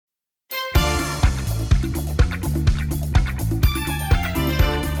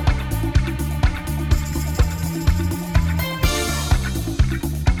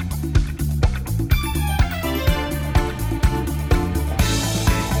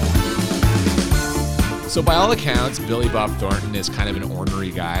So by all accounts, Billy Bob Thornton is kind of an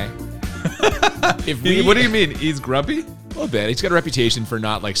ornery guy. What do you mean? He's grumpy? A little bit. He's got a reputation for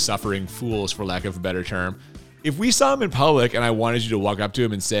not like suffering fools, for lack of a better term. If we saw him in public and I wanted you to walk up to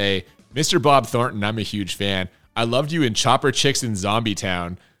him and say, Mr. Bob Thornton, I'm a huge fan. I loved you in Chopper Chicks in Zombie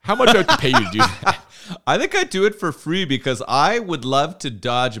Town. How much would I have to pay you to do that? I think I'd do it for free because I would love to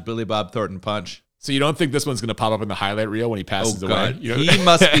dodge a Billy Bob Thornton punch. So you don't think this one's going to pop up in the highlight reel when he passes away? You know? He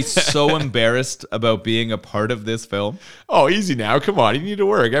must be so embarrassed about being a part of this film. Oh, easy now. Come on. You need to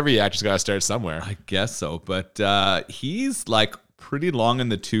work. Every actor's got to start somewhere. I guess so. But he's like pretty long in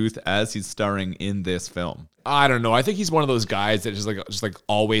the tooth as he's starring in this film. I don't know. I think he's one of those guys that just like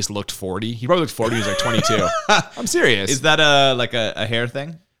always looked 40. He probably looked 40 when he was like 22. I'm serious. Is that a hair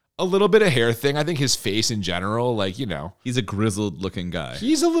thing? A little bit of hair thing. I think his face in general, like, you know. He's a grizzled looking guy.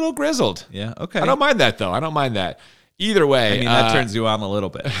 He's a little grizzled. Yeah, okay. I don't mind that, though. I don't mind that. Either way. I mean, that turns you on a little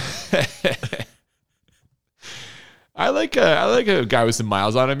bit. I like a guy with some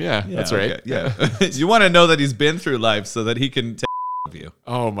miles on him. Yeah, that's right. Okay, yeah. You want to know that he's been through life so that he can take of you.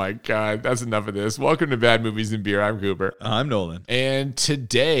 Oh, my God. That's enough of this. Welcome to Bad Movies and Beer. I'm Cooper. I'm Nolan. And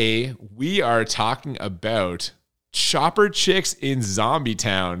today we are talking about Chopper Chicks in Zombie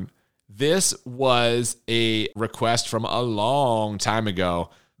Town. This was a request from a long time ago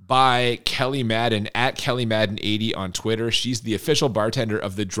by Kelly Madden at Kelly Madden 80 on Twitter. She's the official bartender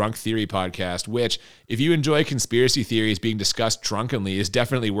of the Drunk Theory podcast, which, if you enjoy conspiracy theories being discussed drunkenly, is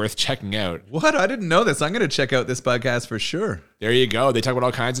definitely worth checking out. What? I didn't know this. I'm going to check out this podcast for sure. There you go. They talk about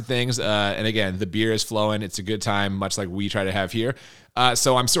all kinds of things. And again, the beer is flowing. It's a good time, much like we try to have here.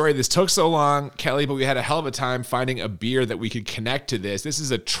 So I'm sorry this took so long, Kelly, but we had a hell of a time finding a beer that we could connect to this. This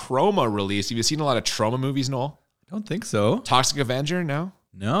is a Troma release. Have you seen a lot of Troma movies, Noel? I don't think so. Toxic Avenger? No?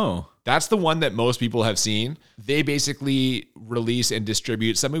 No. That's the one that most people have seen. They basically release and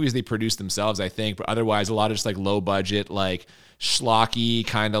distribute some movies they produce themselves, I think, but otherwise a lot of just like low budget, like schlocky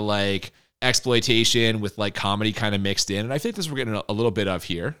kind of like exploitation with like comedy kind of mixed in. And I think this we're getting a little bit of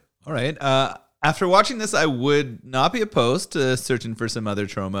here. All right. After watching this, I would not be opposed to searching for some other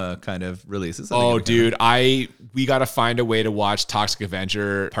Troma kind of releases. Oh, dude, we got to find a way to watch Toxic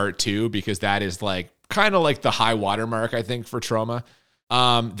Avenger Part 2 because that is like kind of like the high watermark, I think, for Troma.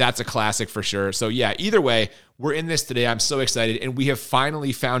 That's a classic for sure. So yeah, either way, we're in this today. I'm so excited. And we have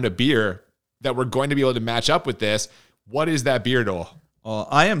finally found a beer that we're going to be able to match up with this. What is that beer, Noel?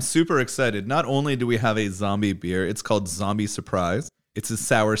 I am super excited. Not only do we have a zombie beer, it's called Zombie Surprise. It's a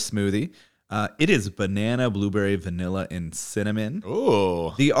sour smoothie. It is banana, blueberry, vanilla, and cinnamon.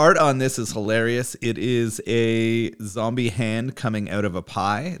 Oh. The art on this is hilarious. It is a zombie hand coming out of a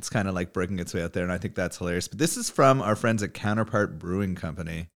pie. It's kind of like breaking its way out there, and I think that's hilarious. But this is from our friends at Counterpart Brewing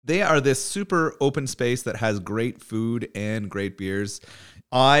Company. They are this super open space that has great food and great beers.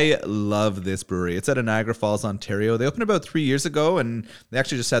 I love this brewery. It's out of Niagara Falls, Ontario. They opened about 3 years ago, and they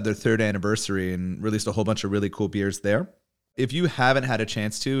actually just had their 3rd anniversary and released a whole bunch of really cool beers there. If you haven't had a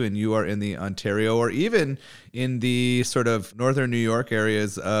chance to, and you are in the Ontario or even in the sort of northern New York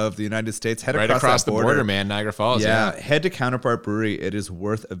areas of the United States, head across the border, man, Niagara Falls. Yeah, head to Counterpart Brewery. It is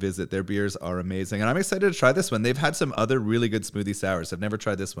worth a visit. Their beers are amazing, and I'm excited to try this one. They've had some other really good smoothie sours. I've never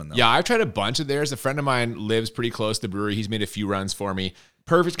tried this one, though. Yeah, I've tried a bunch of theirs. A friend of mine lives pretty close to the brewery. He's made a few runs for me.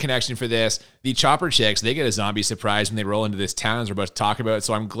 Perfect connection for this. The Chopper Chicks, they get a zombie surprise when they roll into this town, as we're about to talk about.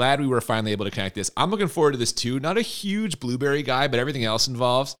 So I'm glad we were finally able to connect this. I'm looking forward to this too. Not a huge blueberry guy, but everything else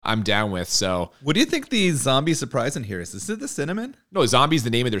involved, I'm down with. So, what do you think the zombie surprise in here is? Is it the cinnamon? No, zombie's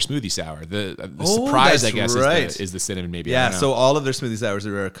the name of their smoothie sour. The surprise, I guess, right. is the cinnamon. Maybe. Yeah. So all of their smoothie sours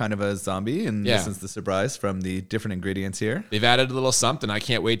are kind of a zombie, and this is the surprise from the different ingredients here. They've added a little something. I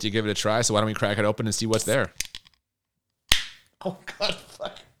can't wait to give it a try. So why don't we crack it open and see what's there? Oh God!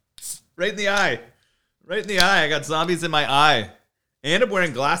 Fuck. Right in the eye. Right in the eye. I got zombies in my eye. And I'm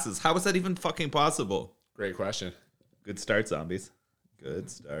wearing glasses. How is that even fucking possible? Great question. Good start, zombies. Good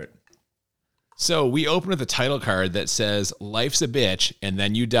start. So we open with a title card that says, "Life's a bitch and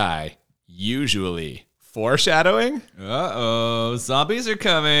then you die. Usually." Foreshadowing? Uh-oh. Zombies are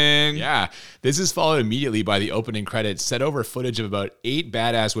coming. Yeah. This is followed immediately by the opening credits, set over footage of about 8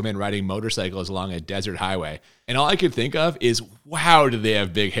 badass women riding motorcycles along a desert highway. And all I could think of is, wow, do they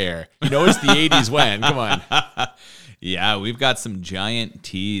have big hair? You know, it's the 80s when. Come on. Yeah, we've got some giant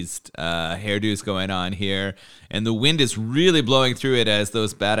teased hairdos going on here. And the wind is really blowing through it as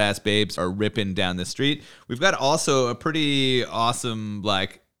those badass babes are ripping down the street. We've got also a pretty awesome,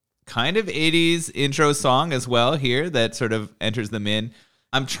 like, kind of 80s intro song as well here that sort of enters them in.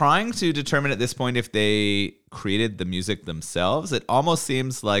 I'm trying to determine at this point if they created the music themselves. It almost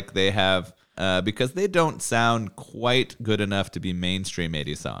seems like they have because they don't sound quite good enough to be mainstream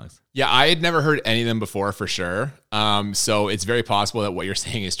 80s songs. Yeah, I had never heard any of them before for sure. So it's very possible that what you're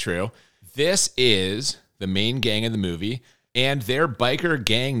saying is true. This is the main gang of the movie, and their biker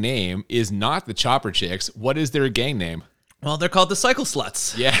gang name is not the Chopper Chicks. What is their gang name? Well, they're called the Cycle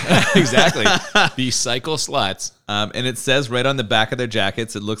Sluts. Yeah, exactly. The Cycle Sluts. And it says right on the back of their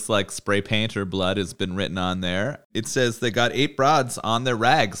jackets, it looks like spray paint or blood has been written on there. It says they got 8 broads on their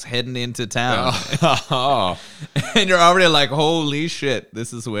rags heading into town. Oh. And you're already like, holy shit,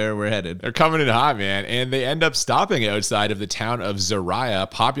 this is where we're headed. They're coming in hot, man. And they end up stopping outside of the town of Zariah,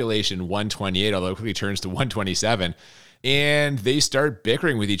 population 128, although it quickly turns to 127. And they start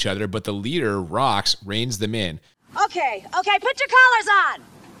bickering with each other, but the leader, Rox, reins them in. Okay, put your collars on.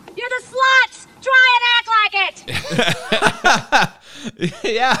 You're the sluts. Try and act like it.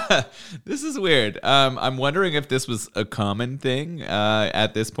 Yeah, this is weird. I'm wondering if this was a common thing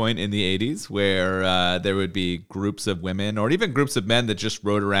at this point in the 80s where there would be groups of women or even groups of men that just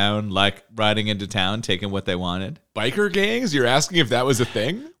rode around like riding into town, taking what they wanted. Biker gangs? You're asking if that was a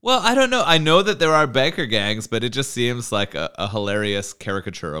thing? Well, I don't know. I know that there are biker gangs, but it just seems like a hilarious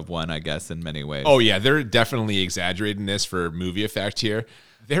caricature of one, I guess, in many ways. Oh, yeah. They're definitely exaggerating this for movie effect here.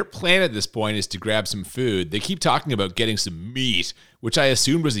 Their plan at this point is to grab some food. They keep talking about getting some meat, which I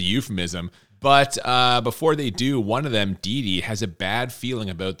assumed was a euphemism. But before they do, one of them, Dee Dee, has a bad feeling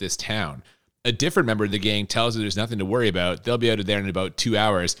about this town. A different member of the gang tells her there's nothing to worry about. They'll be out of there in about 2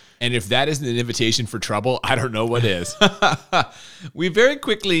 hours. And if that isn't an invitation for trouble, I don't know what is. We very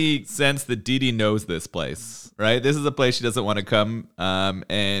quickly sense that Dee Dee knows this place, right? This is a place she doesn't want to come.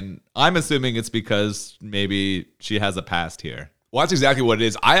 And I'm assuming it's because maybe she has a past here. Well, that's exactly what it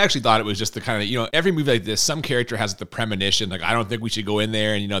is. I actually thought it was just the kind of, every movie like this, some character has the premonition, like, I don't think we should go in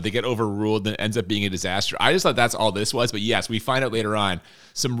there, and, they get overruled and it ends up being a disaster. I just thought that's all this was. But yes, we find out later on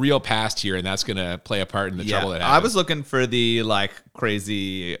some real past here, and that's going to play a part in the trouble that happens. I was looking for the,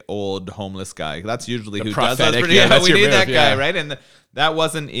 crazy old homeless guy. That's usually who does prophetic, that. that's we your need move, that guy, yeah. right? And that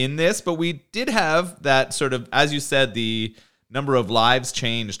wasn't in this, but we did have that sort of, as you said, the number of lives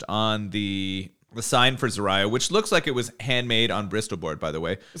changed on the sign for Zariah, which looks like it was handmade on Bristol board, by the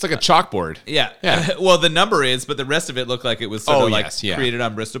way. It's like a chalkboard. Yeah. Well, the number is, but the rest of it looked like it was sort of created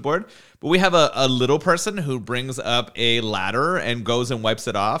on Bristol board. But we have a little person who brings up a ladder and goes and wipes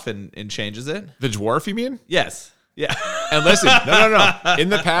it off and changes it. The dwarf, you mean? Yes. Yeah. And listen, no. In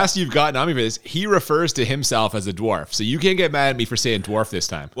the past, you've gotten on me for this. He refers to himself as a dwarf. So you can't get mad at me for saying dwarf this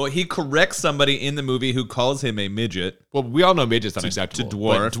time. Well, he corrects somebody in the movie who calls him a midget. Well, we all know midget's unacceptable. To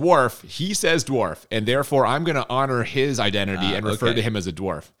dwarf. But dwarf, he says dwarf. And therefore, I'm going to honor his identity and refer to him as a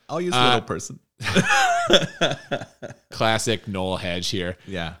dwarf. I'll use little person. Classic Noel Hedge here.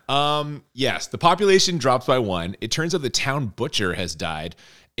 Yeah. Yes, the population drops by 1. It turns out the town butcher has died.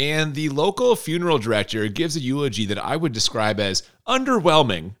 And the local funeral director gives a eulogy that I would describe as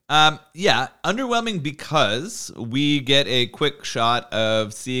underwhelming. Underwhelming because we get a quick shot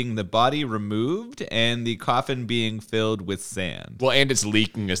of seeing the body removed and the coffin being filled with sand. Well, and it's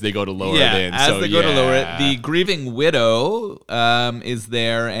leaking as they go to lower it in. As they go to lower it, the grieving widow is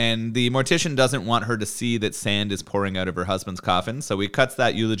there, and the mortician doesn't want her to see that sand is pouring out of her husband's coffin, so he cuts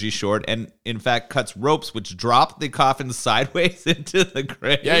that eulogy short and, in fact, cuts ropes which drop the coffin sideways into the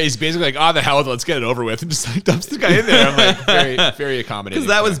grave. Yeah, he's basically like, the hell with it, let's get it over with, and just dumps the guy in there. I'm like, very, very accommodating.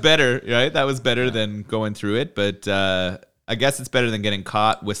 Because that was better, right? That was better than going through it, but I guess it's better than getting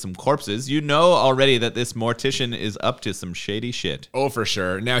caught with some corpses. You know already that this mortician is up to some shady shit. Oh, for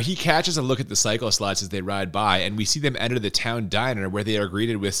sure. Now, he catches a look at the cycle sluts as they ride by, and we see them enter the town diner where they are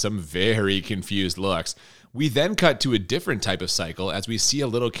greeted with some very confused looks. We then cut to a different type of cycle as we see a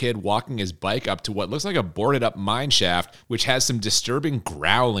little kid walking his bike up to what looks like a boarded up mine shaft, which has some disturbing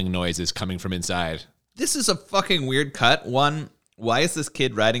growling noises coming from inside. This is a fucking weird cut. 1, why is this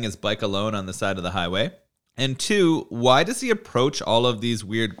kid riding his bike alone on the side of the highway? And 2, why does he approach all of these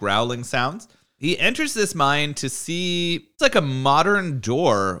weird growling sounds? He enters this mine to see, it's like a modern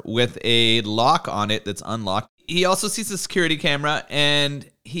door with a lock on it that's unlocked. He also sees a security camera, and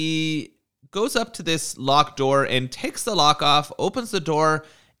he goes up to this locked door and takes the lock off, opens the door,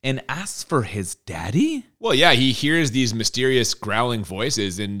 and asks for his daddy? Well, yeah, he hears these mysterious growling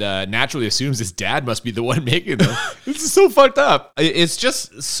voices and naturally assumes his dad must be the one making them. This is so fucked up. It's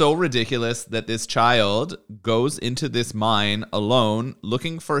just so ridiculous that this child goes into this mine alone,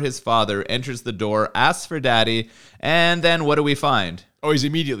 looking for his father, enters the door, asks for daddy, and then what do we find? Oh, he's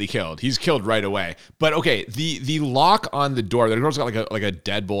immediately killed. He's killed right away. But okay, the lock on the door, the door's got like a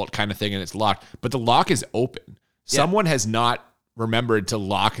deadbolt kind of thing and it's locked, but the lock is open. Someone has not remembered to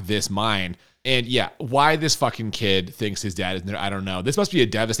lock this mine. And yeah, why this fucking kid thinks his dad is there, I don't know. This must be a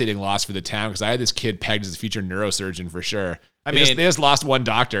devastating loss for the town because I had this kid pegged as a future neurosurgeon for sure. They just lost one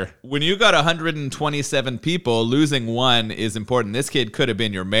doctor. When you got 127 people, losing one is important. This kid could have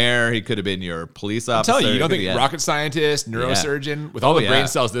been your mayor. He could have been your police officer. I'm telling you, you don't think rocket scientist, neurosurgeon, with all the brain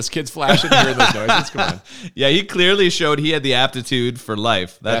cells this kid's flashing, hearing those noises? Come on. Yeah, he clearly showed he had the aptitude for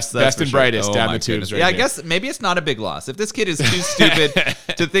life. That's best and brightest down the tubes. I guess maybe it's not a big loss. If this kid is too stupid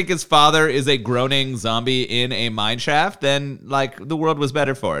to think his father is a groaning zombie in a mine shaft, then like the world was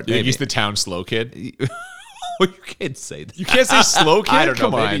better for it. You think he's the town slow kid? You can't say that. You can't say slow kid? I don't know.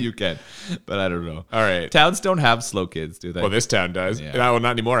 Come on. Maybe you can, but I don't know. All right. Towns don't have slow kids, do they? Well, this town does. Yeah. Well, not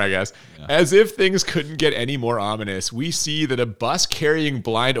anymore, I guess. Yeah. As if things couldn't get any more ominous, we see that a bus carrying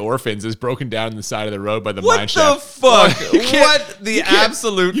blind orphans is broken down on the side of the road by the mine shaft. What the fuck? What the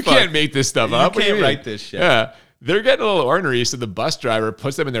absolute You fuck? can't make this stuff up. You can't write this shit. Yeah. They're getting a little ornery, so the bus driver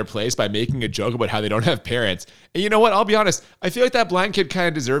puts them in their place by making a joke about how they don't have parents. And you know what? I'll be honest. I feel like that blind kid kind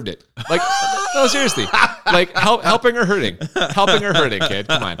of deserved it. Like, no, seriously. Like, helping or hurting? Helping or hurting, kid?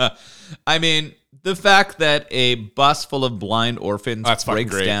 Come on. I mean, the fact that a bus full of blind orphans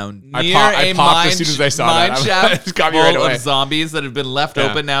breaks down near I popped as soon as I saw that. Shaft It got me right away. Of zombies that have been left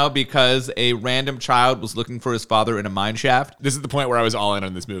open now because a random child was looking for his father in a mine shaft. This is the point where I was all in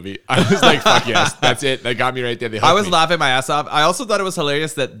on this movie. I was like, fuck yes, that's it. That got me right there. I was laughing my ass off. I also thought it was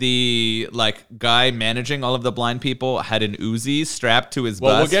hilarious that the guy managing all of the blind people had an Uzi strapped to his bus.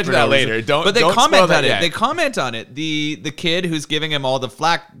 Well, we'll get to that later. But they comment on it. They comment on it. The kid who's giving him all the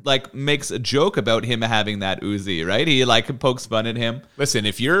flack makes a joke about him having that Uzi, right? He pokes fun at him. Listen,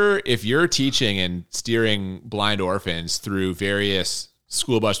 if you're teaching and steering blind orphans through various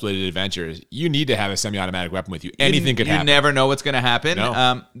school bus related adventures, you need to have a semi-automatic weapon with you. Anything could happen. You never know what's going to happen.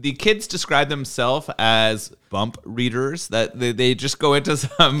 No. The kids describe themselves as bump readers. That they just go into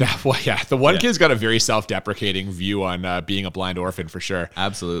some. Well, yeah, the one kid's got a very self-deprecating view on being a blind orphan for sure.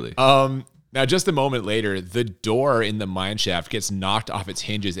 Absolutely. Now, just a moment later, the door in the mine shaft gets knocked off its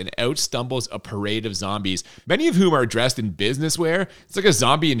hinges and out stumbles a parade of zombies, many of whom are dressed in business wear. It's like a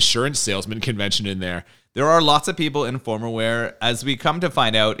zombie insurance salesman convention in there. There are lots of people in formal wear. As we come to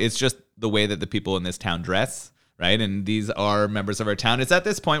find out, it's just the way that the people in this town dress, right? And these are members of our town. It's at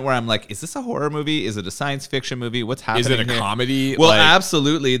this point where I'm like, is this a horror movie? Is it a science fiction movie? What's happening here? Is it a here? comedy? Well,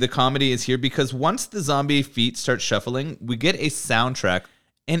 absolutely. The comedy is here because once the zombie feet start shuffling, we get a soundtrack.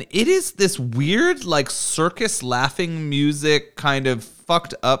 And it is this weird, circus laughing music kind of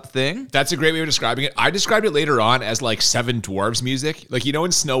fucked up thing. That's a great way of describing it. I described it later on as Seven Dwarves music.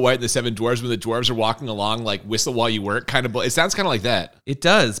 In Snow White and the Seven Dwarves, when the dwarves are walking along, whistle while you work, kind of. It sounds kind of like that. It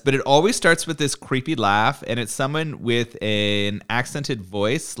does, but it always starts with this creepy laugh, and it's someone with an accented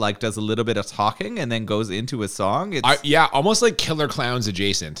voice, does a little bit of talking and then goes into a song. Almost like Killer Clowns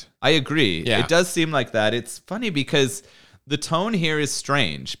adjacent. I agree. Yeah. It does seem like that. It's funny because the tone here is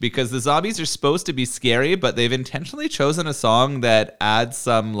strange because the zombies are supposed to be scary, but they've intentionally chosen a song that adds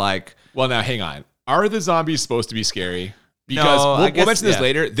some Well, now hang on. Are the zombies supposed to be scary? Because we'll mention this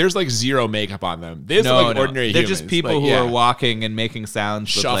later. There's zero makordinary on them. They just look like ordinary humans. They're just people who are walking and making sounds,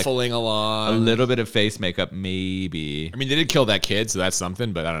 shuffling along. A little bit of face makeup, maybe. I mean, they did kill that kid, so that's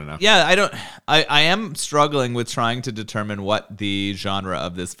something. But I don't know. Yeah, I am struggling with trying to determine what the genre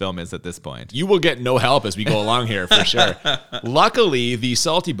of this film is at this point. You will get no help as we go along here for sure. Luckily, the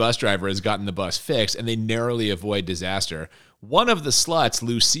salty bus driver has gotten the bus fixed, and they narrowly avoid disaster. One of the sluts,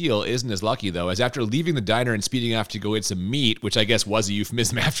 Lucille, isn't as lucky, though, as after leaving the diner and speeding off to go get some meat, which I guess was a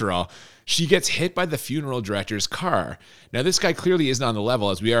euphemism after all, she gets hit by the funeral director's car. Now, this guy clearly isn't on the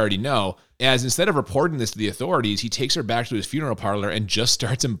level, as we already know, as instead of reporting this to the authorities, he takes her back to his funeral parlor and just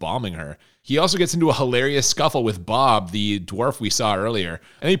starts embalming her. He also gets into a hilarious scuffle with Bob, the dwarf we saw earlier,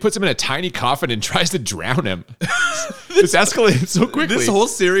 and he puts him in a tiny coffin and tries to drown him. This escalated so quickly. This whole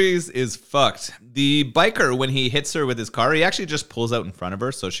series is fucked. The biker, when he hits her with his car, he actually just pulls out in front of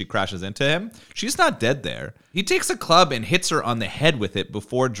her, so she crashes into him. She's not dead there. He takes a club and hits her on the head with it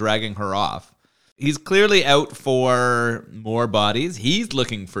before dragging her off. He's clearly out for more bodies. He's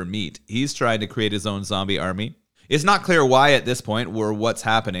looking for meat. He's trying to create his own zombie army. It's not clear why at this point or what's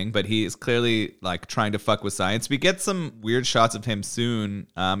happening, but he is clearly trying to fuck with science. We get some weird shots of him soon,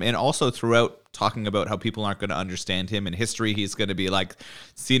 and also throughout talking about how people aren't going to understand him. In history, he's going to be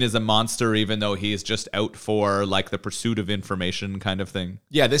seen as a monster, even though he is just out for the pursuit of information kind of thing.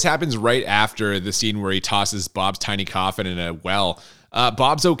 Yeah, this happens right after the scene where he tosses Bob's tiny coffin in a well.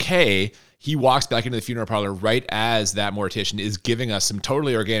 Bob's okay. he walks back into the funeral parlor right as that mortician is giving us some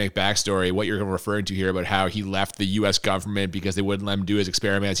totally organic backstory, what you're referring to here about how he left the U.S. government because they wouldn't let him do his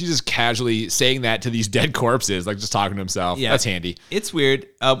experiments. He's just casually saying that to these dead corpses, like just talking to himself. Yeah. That's handy. It's weird.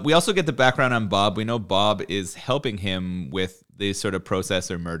 We also get the background on Bob. We know Bob is helping him with these sort of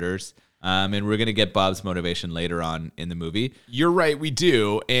processor murders. And we're going to get Bob's motivation later on in the movie. You're right, we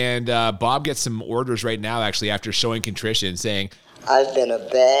do. And Bob gets some orders right now, actually, after showing contrition, saying, I've been a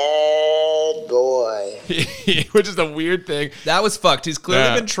bad boy. Which is a weird thing. That was fucked. He's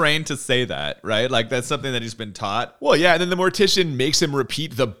clearly been trained to say that, right? Like, that's something that he's been taught. Well, yeah, and then the mortician makes him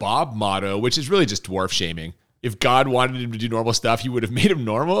repeat the Bob motto, which is really just dwarf shaming. If God wanted him to do normal stuff, he would have made him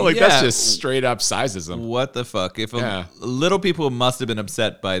normal. Like, that's just straight up sizism. What the fuck? If little people must have been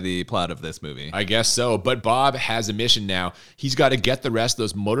upset by the plot of this movie. I guess so. But Bob has a mission now. He's got to get the rest of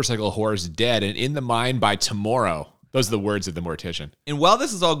those motorcycle whores dead and in the mine by tomorrow. Those are the words of the mortician. And while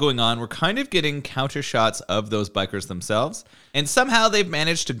this is all going on, we're kind of getting counter shots of those bikers themselves. And somehow they've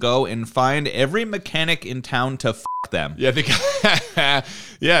managed to go and find every mechanic in town to fuck them. Yeah,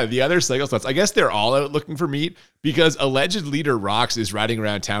 the other cycle spots. I guess they're all out looking for meat because alleged leader Rox is riding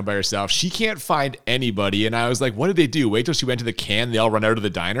around town by herself. She can't find anybody. And I was like, what did they do? Wait till she went to the can. They all run out of the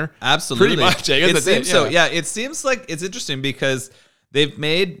diner? Absolutely. Pretty much. I guess it seems so. Yeah, it seems like it's interesting because they've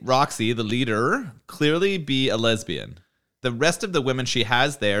made Roxy, the leader, clearly be a lesbian. The rest of the women she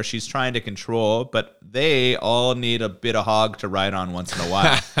has there, she's trying to control, but they all need a bit of hog to ride on once in a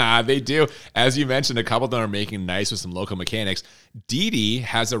while. They do. As you mentioned, a couple of them are making nice with some local mechanics. Dee Dee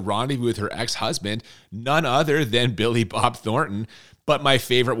has a rendezvous with her ex-husband, none other than Billy Bob Thornton. But my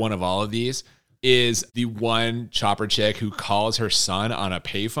favorite one of all of these is the one chopper chick who calls her son on a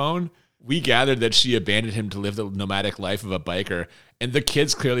payphone. We gathered that she abandoned him to live the nomadic life of a biker, and the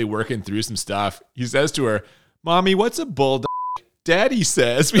kid's clearly working through some stuff. He says to her, Mommy, what's a bulldog? Daddy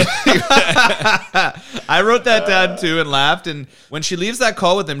says. I wrote that down too and laughed. And when she leaves that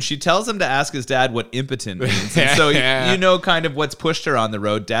call with him, she tells him to ask his dad what impotent means. And so you know kind of what's pushed her on the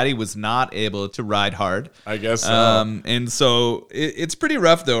road. Daddy was not able to ride hard. I guess so. And so it's pretty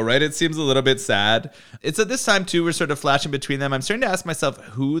rough though, right? It seems a little bit sad. It's at this time too, we're sort of flashing between them. I'm starting to ask myself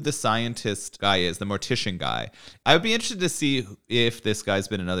who the scientist guy is, the mortician guy. I would be interested to see if this guy's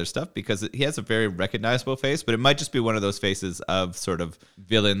been in other stuff because he has a very recognizable face, but it might just be one of those faces of sort of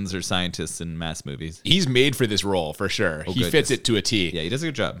villains or scientists in mass movies. He's made for this role for sure. He fits it to a T. Yeah, he does a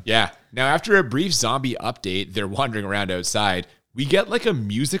good job. Yeah. Now, after a brief zombie update, they're wandering around outside. We get like a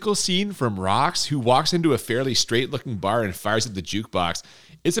musical scene from Rox, who walks into a fairly straight-looking bar and fires up the jukebox.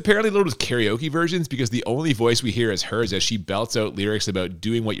 It's apparently loaded with karaoke versions because the only voice we hear is hers as she belts out lyrics about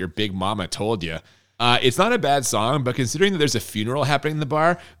doing what your big mama told you. It's not a bad song, but considering that there's a funeral happening in the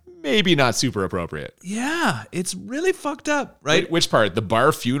bar, maybe not super appropriate. Yeah, it's really fucked up, right? Which part? The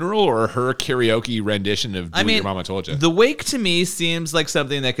bar funeral or her karaoke rendition of Do What Your Mama Told You? The wake to me seems like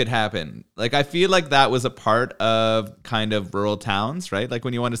something that could happen. Like, I feel like that was a part of kind of rural towns, right? Like,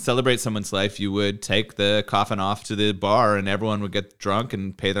 when you want to celebrate someone's life, you would take the coffin off to the bar and everyone would get drunk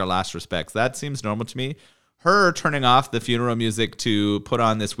and pay their last respects. That seems normal to me. Her turning off the funeral music to put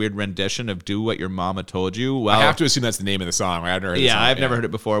on this weird rendition of Do What Your Mama Told You. Well, I have to assume that's the name of the song. I've never heard I've never heard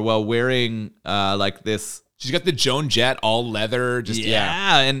it before. Well, wearing like this. She's got the Joan Jett all leather.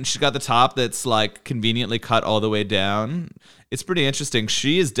 And she's got the top that's like conveniently cut all the way down. It's pretty interesting.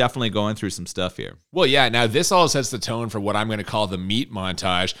 She is definitely going through some stuff here. Well, yeah. Now, this all sets the tone for what I'm going to call the meat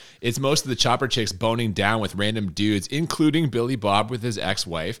montage. It's most of the chopper chicks boning down with random dudes, including Billy Bob with his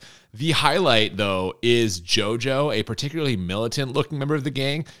ex-wife. The highlight, though, is JoJo, a particularly militant-looking member of the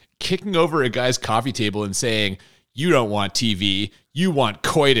gang, kicking over a guy's coffee table and saying, "You don't want TV, you want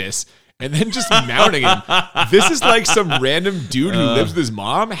coitus." And then just mounting him. This is like some random dude who lives with his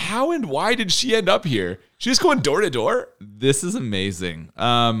mom. How and why did she end up here? She's just going door to door? This is amazing.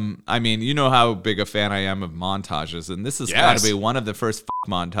 I mean, you know how big a fan I am of montages, and this has got to be one of the first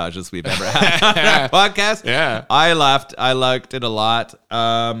montages we've ever had on our podcast. Yeah. I laughed. I liked it a lot.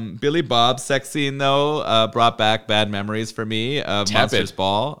 Billy Bob's sex scene, though, brought back bad memories for me of Monsters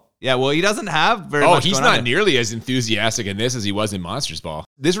Ball. Yeah, well, he doesn't have very much. Oh, he's not nearly as enthusiastic in this as he was in Monsters Ball.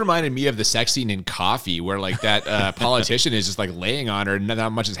 This reminded me of the sex scene in Coffee, where like that politician is just like laying on her, and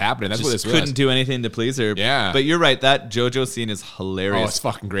not much is happening. That's what this was. Couldn't do anything to please her. Yeah, but you're right. That JoJo scene is hilarious. Oh, it's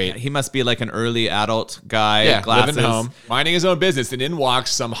fucking great. Yeah, he must be like an early adult guy. Yeah, glasses. living at home, minding his own business, and in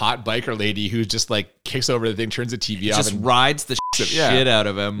walks some hot biker lady who just like kicks over the thing, turns the TV off, just rides the shit out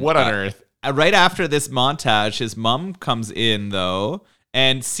of him. What on earth? Right after this montage, his mom comes in though.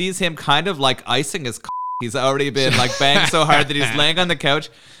 And sees him kind of like icing his He's already been like banged so hard that he's laying on the couch,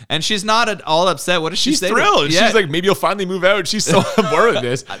 and she's not at all upset. What does she She's say? thrilled. Yeah. She's like, maybe you'll finally move out. She's so on board with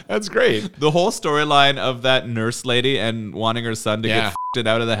this. That's great. The whole storyline of that nurse lady and wanting her son to Yeah. get f***ed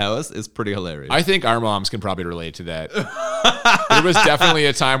out of the house is pretty hilarious. I think our moms can probably relate to that. There was definitely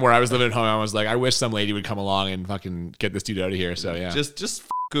a time where I was living at home and I was like, I wish some lady would come along and fucking get this dude out of here. So yeah. just f-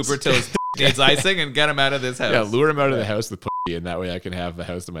 Cooper till his needs icing and get him out of this house. Yeah, lure him out of the house with pussy, and that way I can have the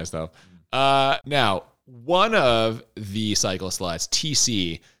house to myself. Now, one of the cycle sluts,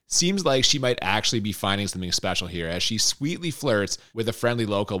 TC, seems like she might actually be finding something special here as she sweetly flirts with a friendly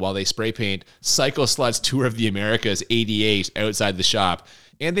local while they spray paint Cycle Sluts Tour of the Americas 88 outside the shop,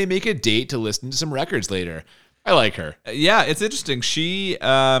 and they make a date to listen to some records later. I like her. Yeah, it's interesting. She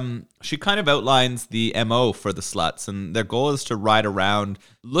kind of outlines the MO for the sluts, and their goal is to ride around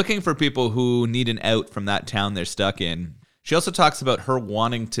looking for people who need an out from that town they're stuck in. She also talks about her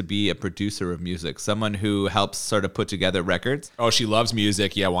wanting to be a producer of music, someone who helps sort of put together records. Oh, she loves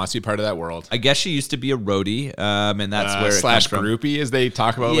music. Yeah, wants to be part of that world. I guess she used to be a roadie, and that's where it slash comes from. groupie, as they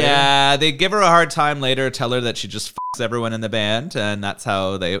talk about later. Yeah, they give her a hard time later, tell her that she just fucks everyone in the band, and that's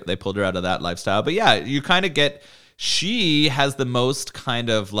how they pulled her out of that lifestyle. But yeah, you kind of get... She has the most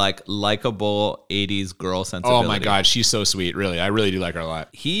kind of like likable 80s girl sensibility. Oh my God, she's so sweet. Really, I really do like her a lot.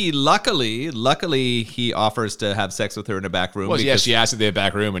 He luckily he offers to have sex with her in a back room. Well, yeah, she asked if they have a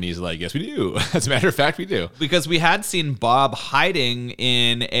back room, and he's like, yes, we do. As a matter of fact, we do. Because we had seen Bob hiding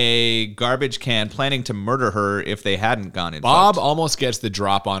in a garbage can planning to murder her if they hadn't gone in. Bob almost gets the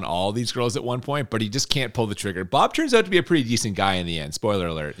drop on all these girls at one point, but he just can't pull the trigger. Bob turns out to be a pretty decent guy in the end. Spoiler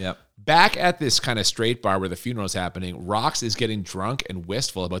alert. Yep. Back at this kind of straight bar where the funeral is happening, Rox is getting drunk and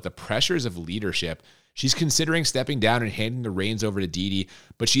wistful about the pressures of leadership. She's considering stepping down and handing the reins over to Dee Dee,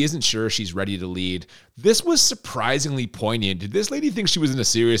 but she isn't sure she's ready to lead. This was surprisingly poignant. Did this lady think she was in a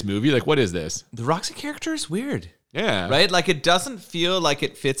serious movie? Like, what is this? The Roxy character is weird. Yeah. Right? Like, it doesn't feel like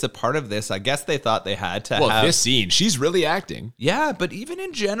it fits a part of this. I guess they thought they had to have... this scene, she's really acting. Yeah, but even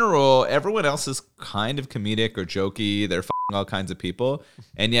in general, everyone else is kind of comedic or jokey. They're f***ing all kinds of people.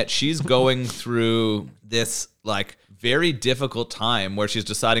 And yet she's going through this, like, very difficult time where she's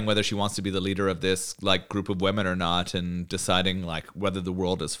deciding whether she wants to be the leader of this, like, group of women or not, and deciding, like, whether the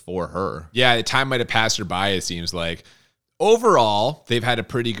world is for her. Yeah, the time might have passed her by, it seems like. Overall, they've had a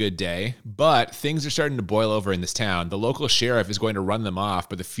pretty good day, but things are starting to boil over in this town. The local sheriff is going to run them off,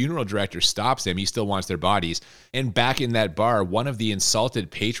 but the funeral director stops him. He still wants their bodies. And back in that bar, one of the insulted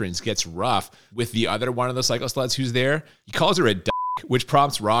patrons gets rough with the other one of the cycle sluts who's there. He calls her a d***, which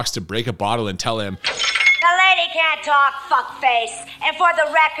prompts Rox to break a bottle and tell him, The lady can't talk, fuckface. And for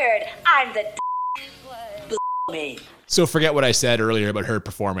the record, I'm the me. so forget what I said earlier about her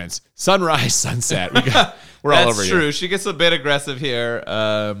performance. Sunrise, sunset. We're all over That's here. true. She gets a bit aggressive here,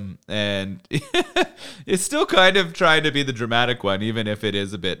 and it's still kind of trying to be the dramatic one, even if it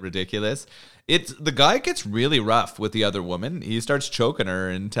is a bit ridiculous. The guy gets really rough with the other woman. He starts choking her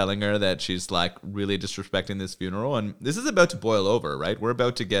and telling her that she's like really disrespecting this funeral, and this is about to boil over, right? We're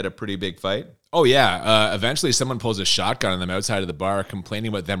about to get a pretty big fight. Oh, yeah. Eventually, someone pulls a shotgun on them outside of the bar, complaining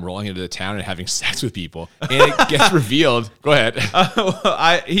about them rolling into the town and having sex with people. And it gets revealed. Go ahead.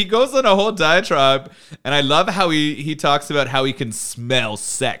 He goes on a whole diatribe, and I love how he talks about how he can smell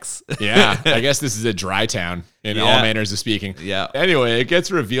sex. Yeah, I guess this is a dry town in all manners of speaking. Yeah. Anyway, it gets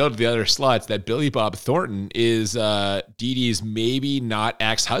revealed to the other sluts that Billy Bob Thornton is Dee Dee's maybe not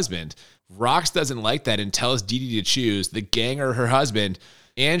ex-husband. Rox doesn't like that and tells Dee Dee to choose the gang or her husband.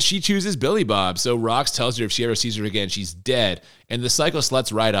 And she chooses Billy Bob, so Rox tells her if she ever sees her again, she's dead. And the cycle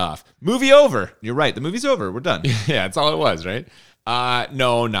sluts right off. Movie over. You're right. The movie's over. We're done. Yeah, that's all it was, right?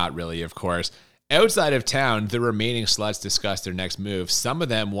 No, not really, of course. Outside of town, the remaining sluts discuss their next move. Some of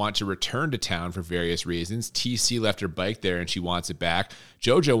them want to return to town for various reasons. TC left her bike there and she wants it back.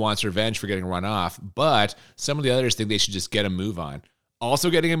 JoJo wants revenge for getting run off, but some of the others think they should just get a move on. Also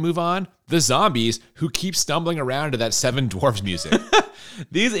getting a move on, the zombies who keep stumbling around to that Seven Dwarfs music.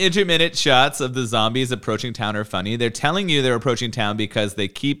 These intermittent shots of the zombies approaching town are funny. They're telling you they're approaching town because they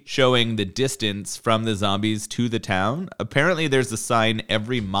keep showing the distance from the zombies to the town. Apparently, there's a sign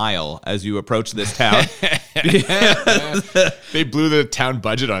every mile as you approach this town. They blew the town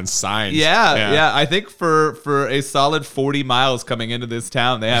budget on signs. Yeah. I think for a solid 40 miles coming into this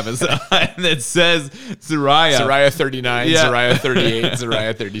town, they have a sign that says Zariah. Zariah 39, Yeah. Zariah 38,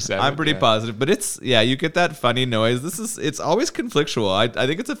 Zariah 37. I'm pretty positive, but you get that funny noise. It's always conflictual. I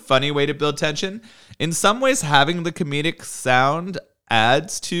think it's a funny way to build tension. In some ways, having the comedic sound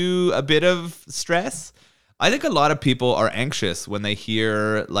adds to a bit of stress. I think a lot of people are anxious when they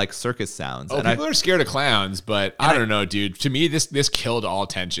hear like circus sounds. Oh, and people are scared of clowns, but I don't know, dude. To me, this killed all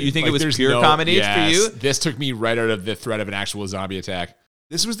tension. You think Like, it was there's pure comedy for you? This took me right out of the threat of an actual zombie attack.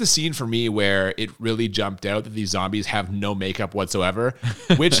 This was the scene for me where it really jumped out that these zombies have no makeup whatsoever,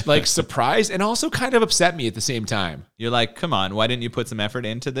 which like surprised and also kind of upset me at the same time. You're like, come on, why didn't you put some effort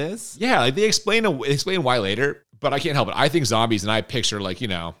into this? Yeah, like they explain why later, but I can't help it. I think zombies, and I picture like,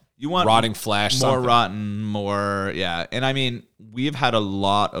 You want rotting flesh, more something. rotten, more, yeah. And I mean, we've had a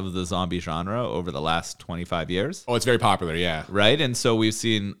lot of the zombie genre over the last 25 years. Oh, it's very popular, yeah. Right? And so we've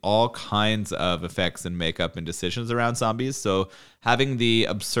seen all kinds of effects and makeup and decisions around zombies. So having the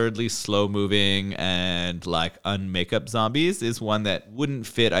absurdly slow moving and like unmakeup zombies is one that wouldn't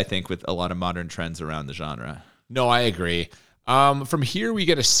fit, I think, with a lot of modern trends around the genre. No, I agree. From here, we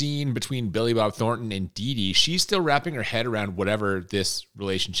get a scene between Billy Bob Thornton and Dee Dee. She's still wrapping her head around whatever this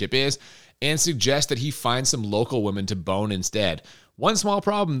relationship is and suggests that he find some local women to bone instead. One small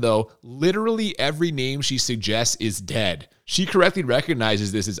problem, though, literally every name she suggests is dead. She correctly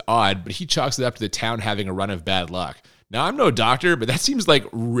recognizes this as odd, but he chalks it up to the town having a run of bad luck. Now, I'm no doctor, but that seems like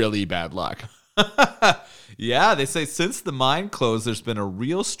really bad luck. Yeah, they say since the mine closed, there's been a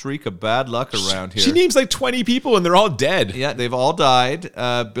real streak of bad luck around here. She names like 20 people and they're all dead. Yeah, they've all died.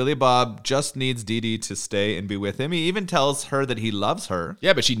 Billy Bob just needs Dee Dee to stay and be with him. He even tells her that he loves her.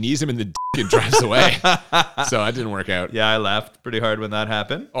 Yeah, but she knees him in the dick and drives away. So that didn't work out. Yeah, I laughed pretty hard when that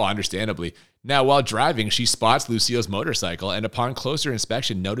happened. Oh, understandably. Now, while driving, she spots Lucille's motorcycle and upon closer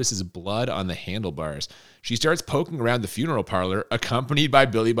inspection notices blood on the handlebars. She starts poking around the funeral parlor, accompanied by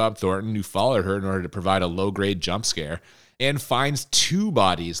Billy Bob Thornton, who followed her in order to provide a low-grade jump scare, and finds two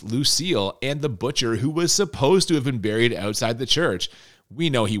bodies, Lucille and the butcher, who was supposed to have been buried outside the church. We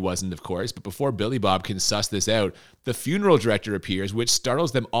know he wasn't, of course, but before Billy Bob can suss this out, the funeral director appears, which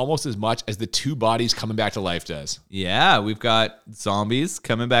startles them almost as much as the two bodies coming back to life does. Yeah, we've got zombies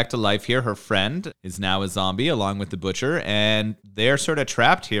coming back to life here. Her friend is now a zombie along with the butcher, and they're sort of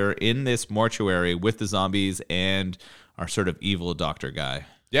trapped here in this mortuary with the zombies and our sort of evil doctor guy.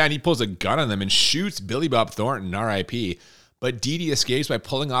 Yeah, and he pulls a gun on them and shoots Billy Bob Thornton, R.I.P., but Dee Dee escapes by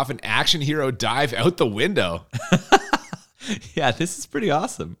pulling off an action hero dive out the window. Yeah, this is pretty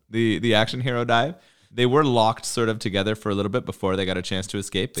awesome. The action hero dive. They were locked sort of together for a little bit before they got a chance to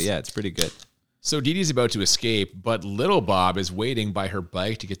escape, but yeah, it's pretty good. So Dee Dee's about to escape, but little Bob is waiting by her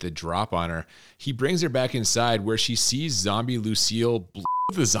bike to get the drop on her. He brings her back inside where she sees zombie Lucille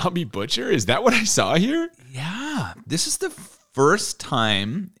the zombie butcher. Is that what I saw here? Yeah, this is the first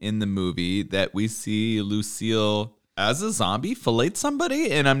time in the movie that we see Lucille as a zombie fillet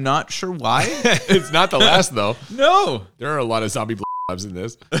somebody, and I'm not sure why. It's not the last, though. No. There are a lot of zombie blobs in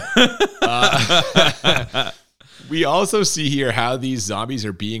this. We also see here how these zombies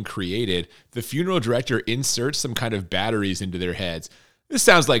are being created. The funeral director inserts some kind of batteries into their heads. This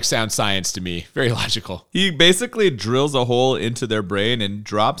sounds like sound science to me. Very logical. He basically drills a hole into their brain and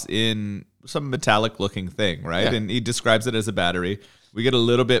drops in some metallic looking thing, right? Yeah. And he describes it as a battery. We get a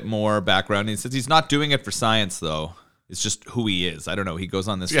little bit more background. He says he's not doing it for science, though. It's just who he is. I don't know. He goes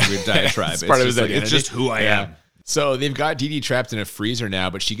on this weird diatribe. It's part of his just like, identity. it's just who I am. So they've got Dee Dee trapped in a freezer now,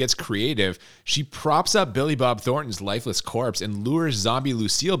 but she gets creative. She props up Billy Bob Thornton's lifeless corpse and lures zombie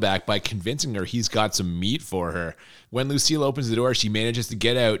Lucille back by convincing her he's got some meat for her. When Lucille opens the door, she manages to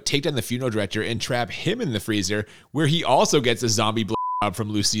get out, take down the funeral director, and trap him in the freezer, where he also gets a zombie blob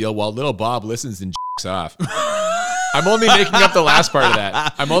from Lucille while little Bob listens and jacks off. I'm only making up the last part of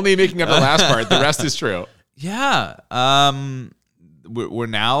that. The rest is true. Yeah. We're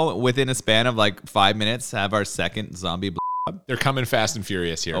now within a span of like 5 minutes have our second zombie blob. They're coming fast and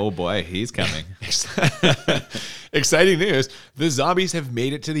furious here. Oh boy, he's coming. Exciting news. The zombies have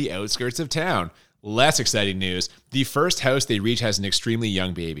made it to the outskirts of town. Less exciting news. The first house they reach has an extremely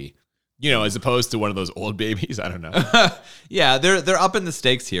young baby. You know, as opposed to one of those old babies. I don't know. Yeah, they're up in the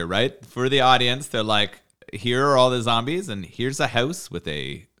stakes here, right? For the audience, they're like, here are all the zombies and here's a house with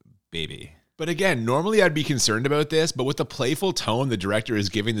a baby. But again, normally I'd be concerned about this, but with the playful tone the director is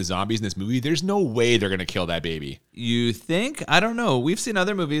giving the zombies in this movie, there's no way they're going to kill that baby. You think? I don't know. We've seen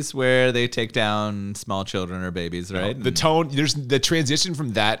other movies where they take down small children or babies, right? The tone, there's the transition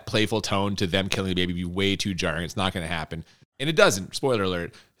from that playful tone to them killing the baby be way too jarring. It's not going to happen. And it doesn't. Spoiler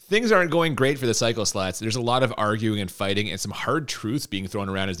alert. Things aren't going great for the Psycho Slats. There's a lot of arguing and fighting and some hard truths being thrown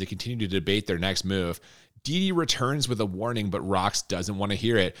around as they continue to debate their next move. Dee Dee returns with a warning, but Rox doesn't want to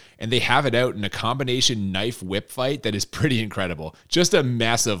hear it, and they have it out in a combination knife whip fight that is pretty incredible. Just a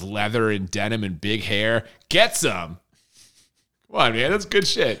mess of leather and denim and big hair. Get some! Come on, man, that's good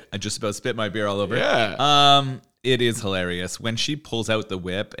shit. I just about spit my beer all over. Yeah. It is hilarious. When she pulls out the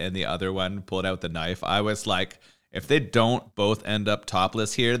whip and the other one pulled out the knife, I was like, if they don't both end up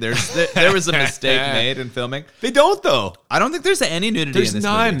topless here, there was a mistake made in filming. They don't, though. I don't think there's any nudity There's in this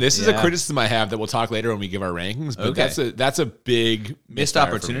none. movie. This is a criticism I have that we'll talk later when we give our rankings, but Okay. that's a big Missed misfire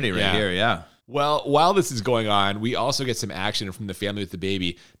for opportunity me. right here, yeah. Well, while this is going on, we also get some action from the family with the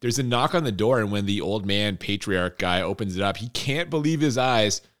baby. There's a knock on the door, and when the old man patriarch guy opens it up, he can't believe his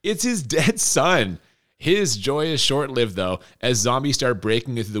eyes. It's his dead son. His joy is short-lived, though, as zombies start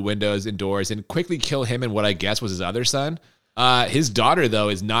breaking into the windows and doors and quickly kill him and what I guess was his other son. His daughter, though,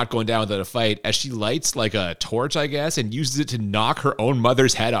 is not going down without a fight as she lights like a torch, I guess, and uses it to knock her own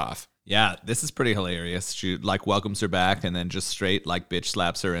mother's head off. Yeah, this is pretty hilarious. She like welcomes her back and then just straight like bitch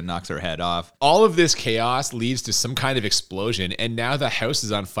slaps her and knocks her head off. All of this chaos leads to some kind of explosion, and now the house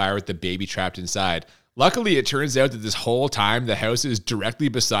is on fire with the baby trapped inside. Luckily, it turns out that this whole time, the house is directly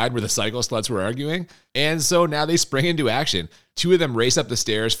beside where the cycle sluts were arguing, and so now they spring into action. Two of them race up the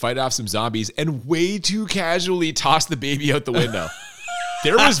stairs, fight off some zombies, and way too casually toss the baby out the window.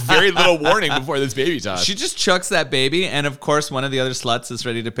 There was very little warning before this baby toss. She just chucks that baby, and of course, one of the other sluts is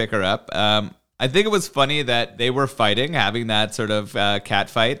ready to pick her up. I think it was funny that they were fighting, having that sort of cat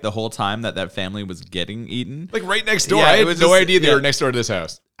fight the whole time that family was getting eaten. Like right next door. Yeah, I it had was no just- idea they yeah. were next door to this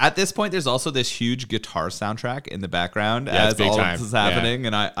house. At this point, there's also this huge guitar soundtrack in the background Yeah, it's as big all time. of this is happening,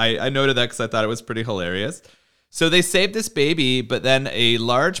 and I noted that because I thought it was pretty hilarious. So they save this baby, but then a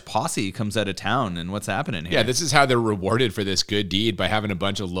large posse comes out of town, and what's happening here? Yeah, this is how they're rewarded for this good deed, by having a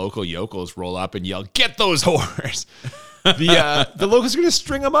bunch of local yokels roll up and yell, "Get those whores!" The locals are going to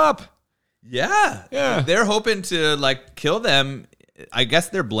string them up. Yeah. Yeah. They're hoping to like kill them. I guess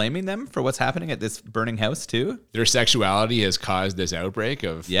they're blaming them for what's happening at this burning house too. Their sexuality has caused this outbreak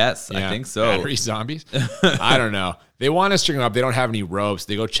of Yes, I think so. battery zombies. I don't know. They want to string them up. They don't have any ropes.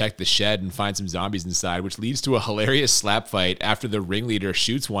 They go check the shed and find some zombies inside, which leads to a hilarious slap fight after the ringleader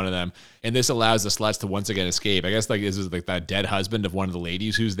shoots one of them. And this allows the sluts to once again escape. I guess like this is like the dead husband of one of the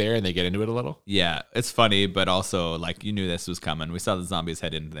ladies who's there, and they get into it a little. Yeah, it's funny, but also like you knew this was coming. We saw the zombies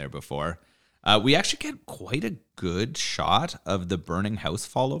head in there before. We actually get quite a good shot of the burning house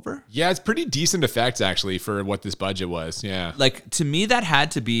fall over. Yeah, it's pretty decent effects actually for what this budget was. Yeah. Like to me, that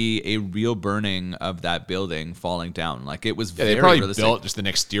had to be a real burning of that building falling down. Like it was Yeah, very they probably realistic. built just an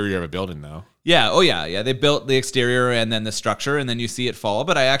exterior of a building though. Yeah. Oh, yeah. They built the exterior and then the structure, and then you see it fall.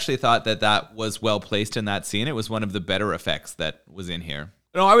 But I actually thought that was well placed in that scene. It was one of the better effects that was in here.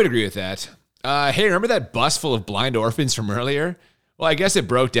 No, I would agree with that. Hey, remember that bus full of blind orphans from earlier? Well, I guess it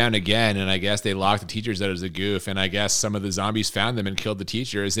broke down again, and I guess they locked the teachers out as a goof, and I guess some of the zombies found them and killed the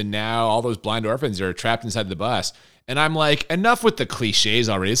teachers, and now all those blind orphans are trapped inside the bus. And I'm like, enough with the cliches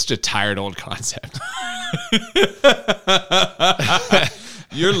already. It's such a tired old concept.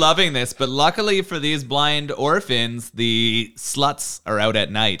 You're loving this, but luckily for these blind orphans, the sluts are out at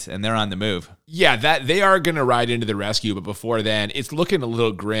night, and they're on the move. Yeah, that they are going to ride into the rescue, but before then, it's looking a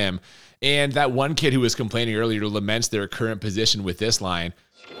little grim. And that one kid who was complaining earlier laments their current position with this line.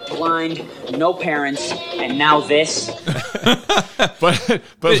 Blind, no parents, and now this. But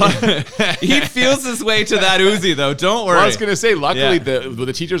He feels his way to that Uzi, though. Don't worry. I was going to say, luckily, Yeah.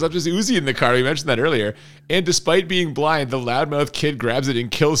 the teachers left his Uzi in the car. We mentioned that earlier. And despite being blind, the loudmouth kid grabs it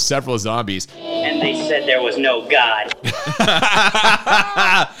and kills several zombies. And they said there was no God.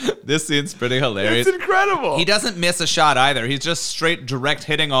 This scene's pretty hilarious. It's incredible. He doesn't miss a shot either. He's just straight direct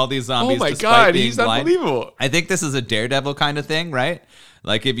hitting all these zombies. Oh my despite God, being he's blind. unbelievable. I think this is a Daredevil kind of thing, right?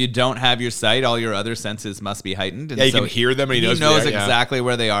 Like if you don't have your sight, all your other senses must be heightened. And Yeah, you so can hear them and he knows where they are, yeah. exactly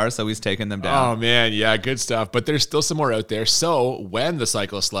where they are, so he's taking them down. Oh man, yeah, good stuff. But there's still some more out there. So when the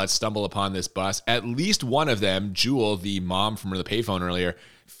cycle sluts stumble upon this bus, at least one of them, Jewel, the mom from the payphone earlier,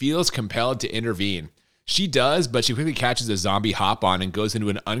 feels compelled to intervene. She does, but she quickly catches a zombie hop on and goes into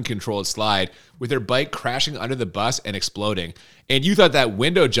an uncontrolled slide with her bike crashing under the bus and exploding. And you thought that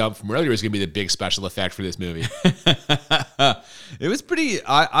window jump from earlier was going to be the big special effect for this movie. It was pretty.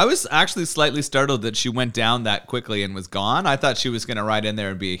 I was actually slightly startled that she went down that quickly and was gone. I thought she was going to ride in there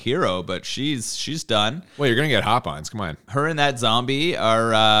and be a hero, but she's done. Well, you're going to get hop-ons. Come on. Her and that zombie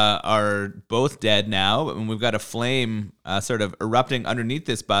are both dead now, and we've got a flame sort of erupting underneath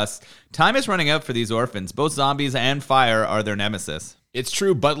this bus. Time is running out for these orphans. Both zombies and fire are their nemesis. It's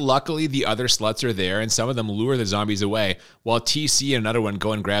true, but luckily the other sluts are there, and some of them lure the zombies away, while TC and another one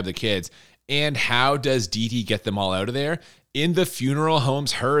go and grab the kids. And how does Dee Dee get them all out of there? In the funeral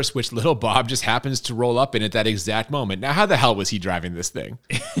home's hearse, which little Bob just happens to roll up in at that exact moment. Now, how the hell was he driving this thing?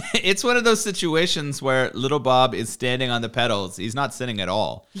 It's one of those situations where little Bob is standing on the pedals. He's not sitting at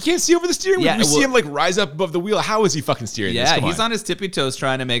all. You can't see over the steering wheel. Yeah, You see him like rise up above the wheel. How is he fucking steering this? Yeah, Come he's on his tippy toes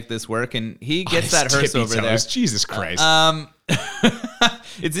trying to make this work, and he gets that hearse over there. Jesus Christ.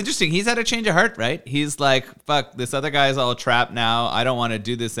 It's interesting. He's had a change of heart, right? He's like, fuck, this other guy's all trapped now. I don't want to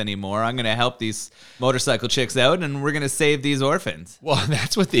do this anymore. I'm going to help these motorcycle chicks out, and we're going to save these orphans. Well,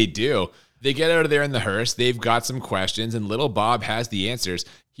 that's what they do. They get out of there in the hearse. They've got some questions, and little Bob has the answers.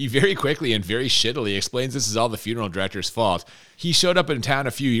 He very quickly and very shittily explains this is all the funeral director's fault. He showed up in town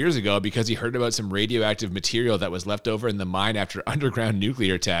a few years ago because he heard about some radioactive material that was left over in the mine after underground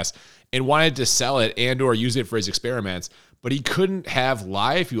nuclear tests and wanted to sell it and or use it for his experiments. But he couldn't have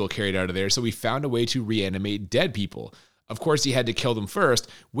live fuel carried out of there, so he found a way to reanimate dead people. Of course, he had to kill them first,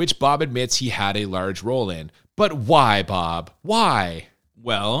 which Bob admits he had a large role in. But why, Bob? Why?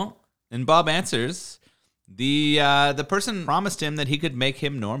 Well, and Bob answers, the person promised him that he could make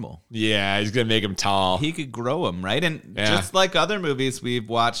him normal. Yeah, he's going to make him tall. He could grow him, right? And Yeah. just like other movies we've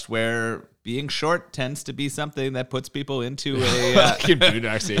watched where being short tends to be something that puts people into a... Fucking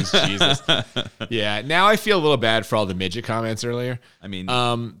Boondock Saints, Jesus. Yeah, now I feel a little bad for all the midget comments earlier. I mean,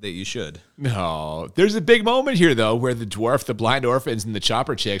 that you should. No, there's a big moment here, though, where the dwarf, the blind orphans, and the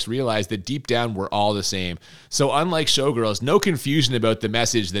chopper chicks realize that deep down we're all the same. So unlike Showgirls, no confusion about the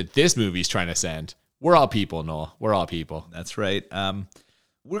message that this movie's trying to send. We're all people, Noel. We're all people. That's right.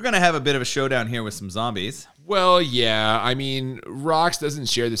 We're going to have a bit of a showdown here with some zombies. Well, yeah. I mean, Rox doesn't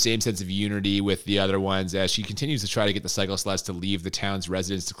share the same sense of unity with the other ones as she continues to try to get the cycle sluts to leave the town's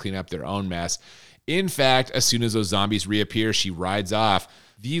residents to clean up their own mess. In fact, as soon as those zombies reappear, she rides off.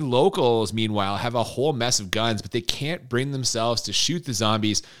 The locals, meanwhile, have a whole mess of guns, but they can't bring themselves to shoot the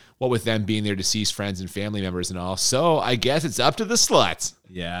zombies, what with them being their deceased friends and family members and all. So I guess it's up to the sluts.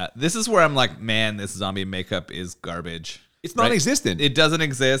 Yeah, this is where I'm like, man, this zombie makeup is garbage. It's non-existent. It doesn't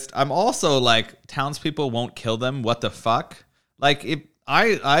exist. I'm also like, townspeople won't kill them. What the fuck? Like,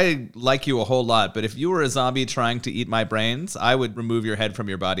 I like you a whole lot, but if you were a zombie trying to eat my brains, I would remove your head from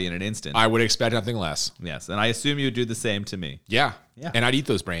your body in an instant. I would expect nothing less. Yes, and I assume you'd do the same to me. Yeah. Yeah. And I'd eat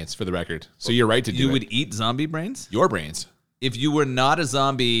those brains, for the record. So you're right to do You it. would eat zombie brains? Your brains. If you were not a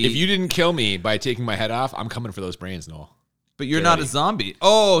zombie... If you didn't kill me by taking my head off, I'm coming for those brains, Noel. But you're not a zombie.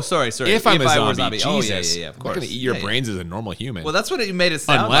 Oh, sorry. If I'm a I were zombie, Oh, Jesus. yeah, of I'm course. not going to eat your Yeah, brains as a normal human. Well, that's what it made it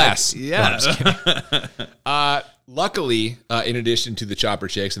sound Unless. like. No, Yeah. I'm just kidding. Luckily, in addition to the chopper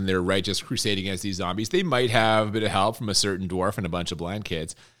chicks and their righteous crusade against these zombies, they might have a bit of help from a certain dwarf and a bunch of blind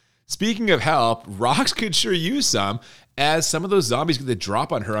kids. Speaking of help, Rox could sure use some, as some of those zombies get the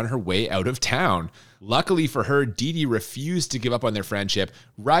drop on her way out of town. Luckily for her, Dee Dee refused to give up on their friendship,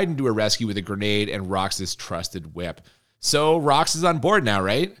 riding to her rescue with a grenade and Rox's trusted whip. So Rox is on board now,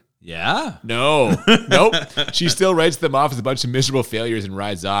 right? Yeah. No. Nope. She still writes them off as a bunch of miserable failures and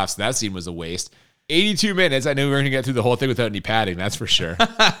rides off, so that scene was a waste. 82 minutes. I knew we were going to get through the whole thing without any padding, that's for sure.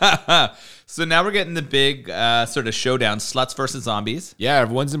 So now we're getting the big sort of showdown, sluts versus zombies. Yeah,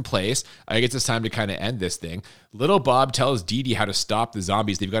 everyone's in place. I guess it's time to kind of end this thing. Little Bob tells Dee Dee how to stop the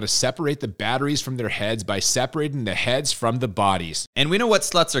zombies. They've got to separate the batteries from their heads by separating the heads from the bodies. And we know what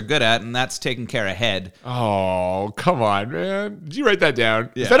sluts are good at, and that's taking care of head. Oh, come on, man. Did you write that down?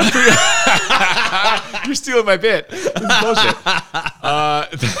 Yeah. Is that a You're stealing my bit. This is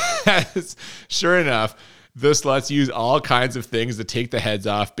bullshit. Sure enough, the sluts use all kinds of things to take the heads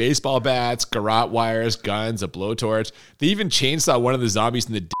off. Baseball bats, garrote wires, guns, a blowtorch. They even chainsaw one of the zombies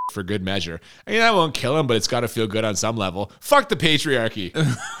in the dick for good measure. I mean, that won't kill him, but it's got to feel good on some level. Fuck the patriarchy.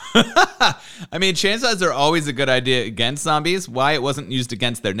 I mean, chainsaws are always a good idea against zombies. Why it wasn't used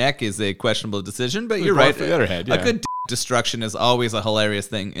against their neck is a questionable decision, but you're right. For the other head, yeah. A good destruction is always a hilarious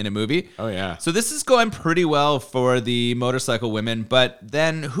thing in a movie. Oh, yeah. So this is going pretty well for the motorcycle women, but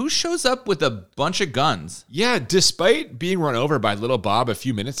then who shows up with a bunch of guns? Yeah, despite being run over by little Bob a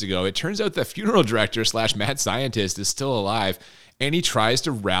few minutes ago, it turns out the funeral director / mad scientist is still alive, and he tries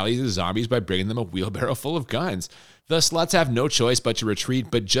to rally the zombies by bringing them a wheelbarrow full of guns. The sluts have no choice but to retreat,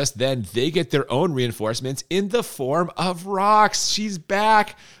 but just then they get their own reinforcements in the form of Rox. She's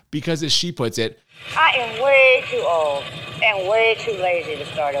back because, as she puts it, I am way too old and way too lazy to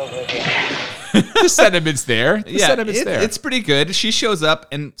start over again. the sentiment's there. The sentiment's there. It's pretty good. She shows up,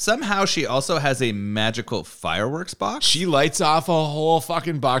 and somehow she also has a magical fireworks box. She lights off a whole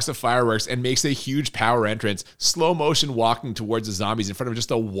fucking box of fireworks and makes a huge power entrance, slow motion walking towards the zombies in front of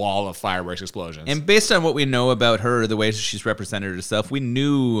just a wall of fireworks explosions. And based on what we know about her, the way she's represented herself, we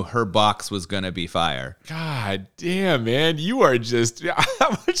knew her box was going to be fire. God damn, man. You are just...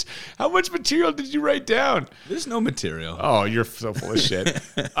 How much material did you write down? There's no material. Oh, you're so full of shit.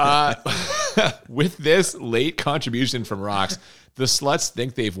 With this late contribution from Rox, the sluts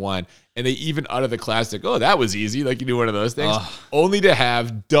think they've won, and they even utter the classic, "Oh, that was easy," like you do one of those things, only to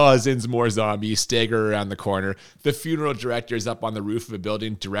have dozens more zombies stagger around the corner. The funeral director is up on the roof of a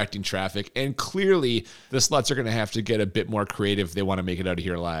building directing traffic, and clearly the sluts are going to have to get a bit more creative if they want to make it out of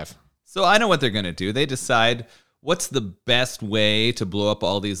here alive. So I know what they're going to do. They decide, what's the best way to blow up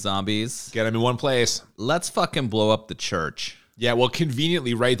all these zombies? Get them in one place. Let's fucking blow up the church. Yeah, well,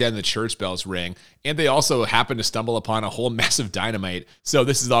 conveniently, right then the church bells ring, and they also happen to stumble upon a whole mess of dynamite. So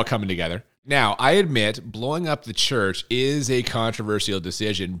this is all coming together. Now, I admit, blowing up the church is a controversial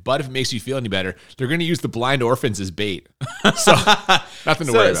decision, but if it makes you feel any better, they're going to use the blind orphans as bait. So nothing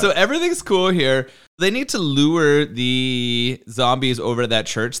to worry about. So everything's cool here. They need to lure the zombies over to that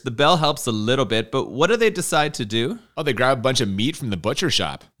church. The bell helps a little bit, but what do they decide to do? Oh, they grab a bunch of meat from the butcher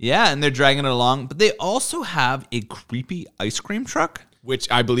shop. Yeah, and they're dragging it along, but they also have a creepy ice cream truck.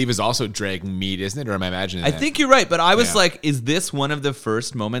 Which I believe is also dragging meat, isn't it? Or am I imagining that? I think you're right, but I was like, is this one of the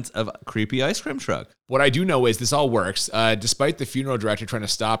first moments of a creepy ice cream truck? What I do know is this all works. Despite the funeral director trying to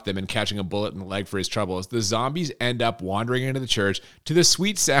stop them and catching a bullet in the leg for his troubles, the zombies end up wandering into the church to the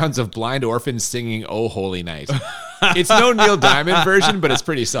sweet sounds of blind orphans singing "Oh Holy Night." It's no Neil Diamond version, but it's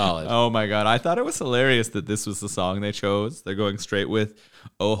pretty solid. Oh my God. I thought it was hilarious that this was the song they chose. They're going straight with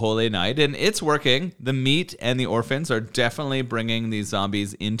 "Oh Holy Night," and it's working. The meat and the orphans are definitely bringing these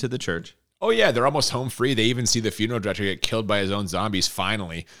zombies into the church. Oh yeah, they're almost home free. They even see the funeral director get killed by his own zombies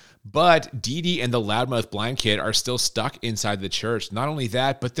finally. But Dee Dee and the loudmouth blind kid are still stuck inside the church. Not only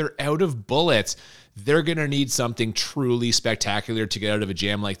that, but they're out of bullets. They're going to need something truly spectacular to get out of a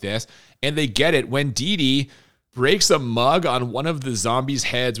jam like this. And they get it when Dee Dee breaks a mug on one of the zombies'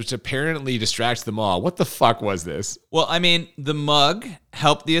 heads, which apparently distracts them all. What the fuck was this? Well, I mean, the mug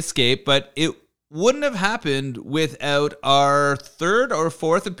helped the escape, but it wouldn't have happened without our third or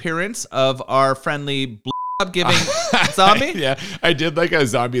fourth appearance of our friendly giving zombie. Yeah, I did like a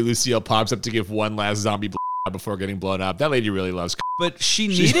zombie Lucille pops up to give one last zombie before getting blown up. That lady really loves. But she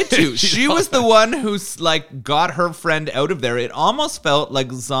needed to. She was the one who's like got her friend out of there. It almost felt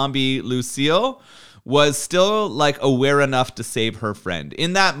like zombie Lucille was still like aware enough to save her friend.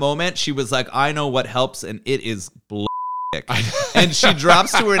 In that moment, she was like, I know what helps, and it is and she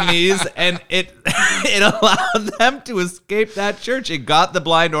drops to her knees, and it allowed them to escape that church. It got the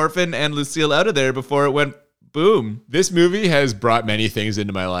blind orphan and Lucille out of there before it went boom. This movie has brought many things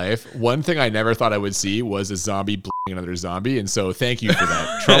into my life. One thing I never thought I would see was a zombie another zombie, and so thank you for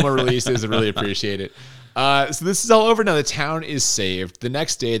that. Trauma releases, I really appreciate it. So this is all over now. The town is saved. The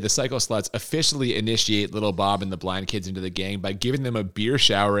next day, the Psycho Sluts officially initiate Little Bob and the blind kids into the gang by giving them a beer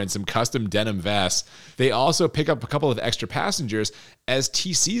shower and some custom denim vests. They also pick up a couple of extra passengers as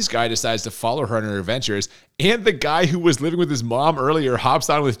TC's guy decides to follow her on her adventures, and the guy who was living with his mom earlier hops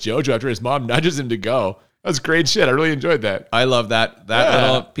on with JoJo after his mom nudges him to go. That's great shit. I really enjoyed that. I love that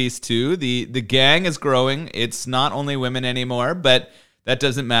little piece too. The gang is growing. It's not only women anymore, but that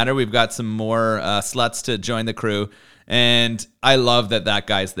doesn't matter. We've got some more sluts to join the crew. And I love that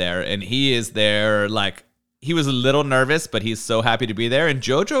guy's there. And he is there like, he was a little nervous, but he's so happy to be there. And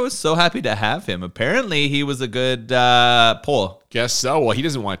JoJo is so happy to have him. Apparently, he was a good pull. Guess so. Well, he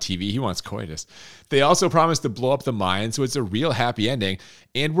doesn't want TV. He wants coitus. They also promised to blow up the mine, so it's a real happy ending.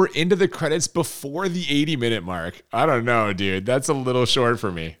 And we're into the credits before the 80-minute mark. I don't know, dude. That's a little short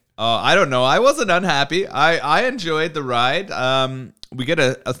for me. I don't know. I wasn't unhappy. I enjoyed the ride. We get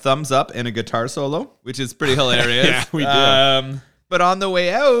a thumbs up and a guitar solo, which is pretty hilarious. Yeah, we do. But on the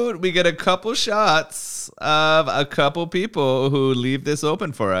way out, we get a couple shots of a couple people who leave this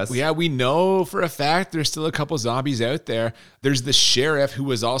open for us. Yeah, we know for a fact there's still a couple zombies out there. There's the sheriff who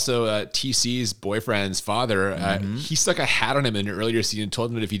was also TC's boyfriend's father. He stuck a hat on him in an earlier scene and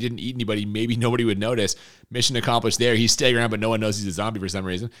told him that if he didn't eat anybody, maybe nobody would notice. Mission accomplished there. He's staying around, but no one knows he's a zombie for some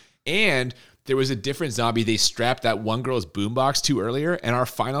reason. And there was a different zombie they strapped that one girl's boombox to earlier, and our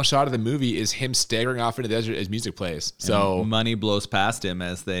final shot of the movie is him staggering off into the desert as music plays. So and money blows past him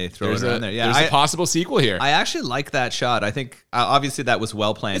as they throw it around there. Yeah, there's a possible sequel here. I actually like that shot. I think obviously that was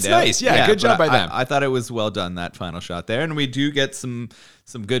well planned. It's nice. Yeah, good job by them. I thought it was well done, that final shot there, and we do get some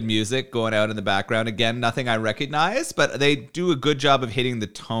good music going out in the background. Again, nothing I recognize, but they do a good job of hitting the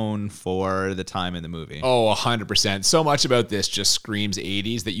tone for the time in the movie. Oh, 100%. So much about this just screams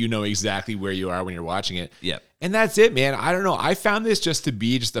 80s that you know exactly where you are when you're watching it. Yep. And that's it, man. I don't know. I found this just to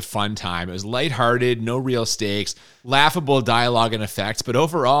be just a fun time. It was lighthearted, no real stakes, laughable dialogue and effects, but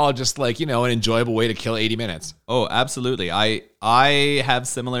overall just like, an enjoyable way to kill 80 minutes. Oh, absolutely. I have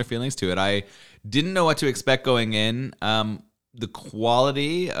similar feelings to it. I didn't know what to expect going in. The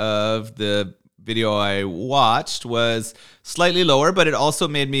quality of the video I watched was slightly lower, but it also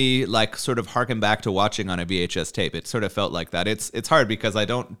made me like sort of harken back to watching on a VHS tape. It sort of felt like that. It's hard because I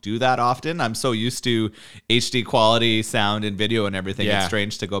don't do that often. I'm so used to HD quality sound and video and everything. Yeah. It's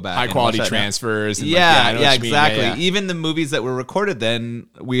strange to go back. High and quality watch that now. transfers. And Yeah, I know what you mean. exactly. Yeah. Even the movies that were recorded then,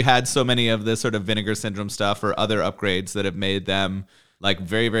 we had so many of the sort of Vinegar Syndrome stuff or other upgrades that have made them like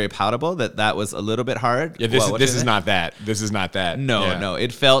very, very palatable. That was a little bit hard. Yeah, this What is do you not that. This is not that. think? No, Yeah. no.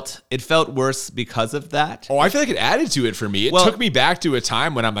 It felt worse because of that. Oh, I feel like it added to it for me. It Well- took me back to a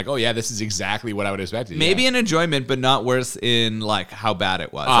time when I'm like, oh yeah, this is exactly what I would expect. Maybe an enjoyment, but not worse in like how bad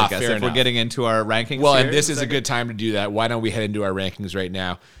it was. Ah, I guess fair if we're enough. getting into our rankings. Well, here, and this is a second- good time to do that. Why don't we head into our rankings right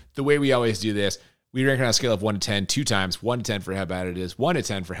now? The way we always do this, we rank on a scale of 1 to 10, 2 times, 1 to 10 for how bad it is, 1 to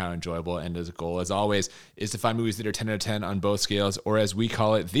 10 for how enjoyable, and as a goal, as always, is to find movies that are 10 out of 10 on both scales, or as we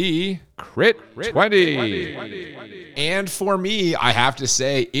call it, the Crit 20. And for me, I have to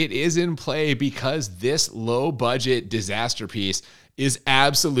say, it is in play because this low-budget disaster piece is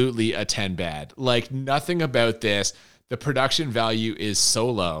absolutely a 10 bad. Like, nothing about this. The production value is so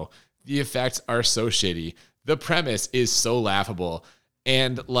low. The effects are so shitty. The premise is so laughable.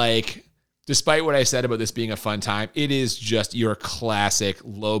 And, like, despite what I said about this being a fun time, it is just your classic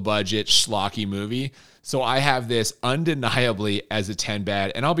low-budget schlocky movie. So I have this undeniably as a 10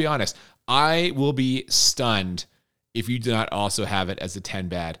 bad. And I'll be honest, I will be stunned if you do not also have it as a 10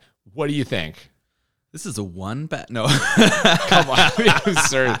 bad. What do you think? This is a 1 bad. No. Come on.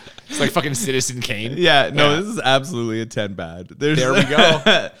 Absurd. It's like fucking Citizen Kane. Yeah, no, this is absolutely a 10 bad. There we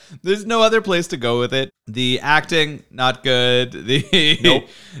go. There's no other place to go with it. The acting, not good. Nope.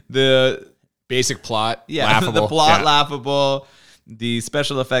 The Basic plot, yeah, laughable. the plot Yeah. laughable. The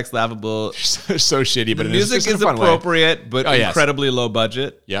special effects laughable. so shitty, but The it music just in a is fun way. appropriate, but Oh, yes. incredibly low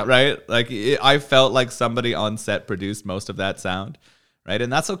budget. Yep. Right? Like I felt like somebody on set produced most of that sound. Right?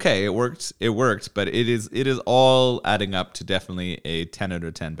 And that's okay. It worked, but it is all adding up to definitely a 10 out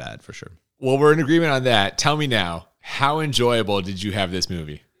of 10 bad for sure. Well, we're in agreement on that. Tell me now, how enjoyable did you have this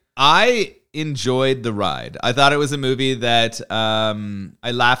movie? I enjoyed the ride. I thought it was a movie that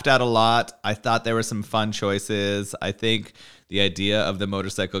I laughed at a lot. I thought there were some fun choices. I think the idea of the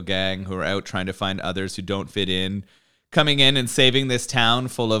motorcycle gang who are out trying to find others who don't fit in, coming in and saving this town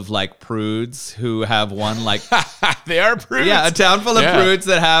full of like prudes who have one like They are prudes. yeah, a town full of Yeah. prudes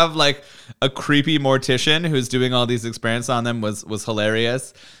that have like a creepy mortician who's doing all these experiments on them was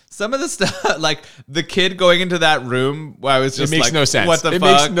hilarious. Some of the stuff, like the kid going into that room, where I was just makes like, no sense. what the It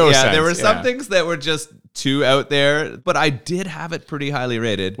fuck? makes no yeah, there were sense, some yeah. things that were just too out there, but I did have it pretty highly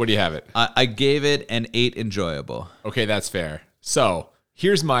rated. What do you have it? I gave it an 8 enjoyable. Okay, that's fair. So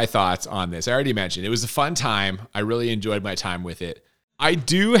here's my thoughts on this. I already mentioned it was a fun time. I really enjoyed my time with it. I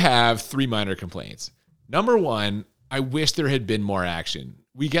do have 3 minor complaints. Number 1, I wish there had been more action.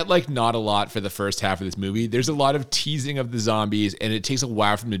 We get like not a lot for the first half of this movie. There's a lot of teasing of the zombies, and it takes a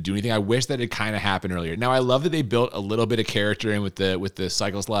while for them to do anything. I wish that it kind of happened earlier. Now I love that they built a little bit of character in with the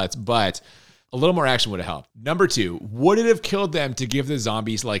cycle slots, but a little more action would have helped. Number 2, would it have killed them to give the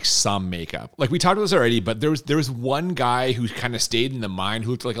zombies like some makeup? Like we talked about this already, but there was one guy who kind of stayed in the mine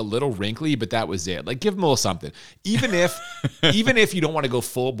who looked like a little wrinkly, but that was it. Like give him a little something. Even if you don't want to go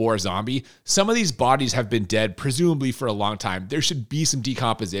full bore zombie, some of these bodies have been dead presumably for a long time. There should be some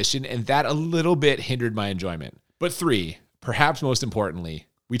decomposition, and that a little bit hindered my enjoyment. But 3, perhaps most importantly,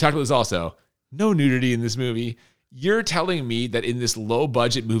 we talked about this also, no nudity in this movie. You're telling me that in this low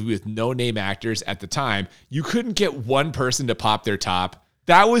budget movie with no name actors at the time, you couldn't get one person to pop their top?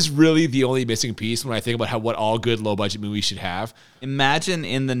 That was really the only missing piece when I think about what all good low budget movies should have. Imagine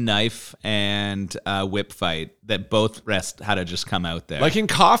in the knife and whip fight that both breasts had to just come out there. Like in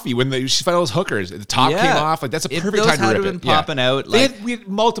Coffee, when she found those hookers, the top Yeah. came off. Like that's a If perfect those time to had rip been it. popping out, They like- we had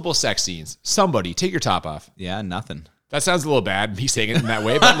multiple sex scenes. Somebody take your top off. yeah, nothing. That sounds a little bad, me saying it in that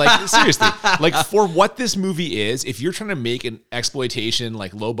way, but like seriously, like for what this movie is, if you're trying to make an exploitation,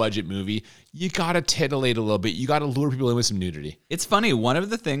 like low budget movie, you gotta titillate a little bit. You gotta lure people in with some nudity. It's funny. One of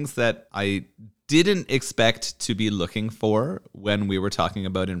the things that I didn't expect to be looking for when we were talking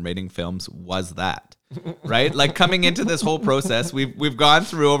about in rating films was that. Right? Like coming into this whole process, we've gone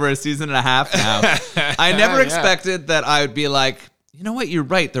through over a season and a half now. I never Yeah. expected that I would be like, you know what, you're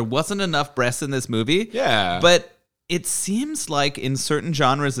right. There wasn't enough breasts in this movie. Yeah. But it seems like in certain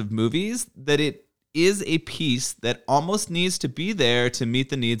genres of movies that it is a piece that almost needs to be there to meet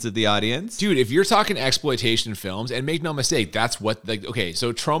the needs of the audience. Dude, if you're talking exploitation films, and make no mistake, that's what, like, okay,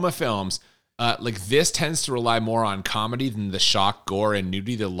 so Troma Films, Like this tends to rely more on comedy than the shock, gore, and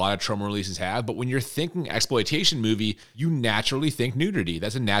nudity that a lot of trauma releases have. But when you're thinking exploitation movie, you naturally think nudity.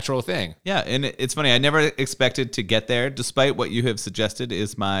 That's a natural thing. Yeah, and it's funny. I never expected to get there, despite what you have suggested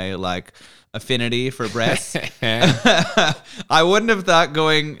is my like affinity for breasts. I wouldn't have thought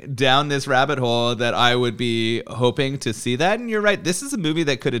going down this rabbit hole that I would be hoping to see that. And you're right. This is a movie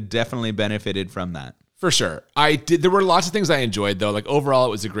that could have definitely benefited from that. For sure. There were lots of things I enjoyed though. Like overall,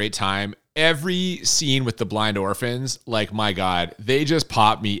 it was a great time. Every scene with the blind orphans, like my God, they just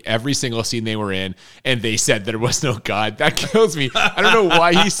popped me every single scene they were in, and they said there was no God. That kills me. I don't know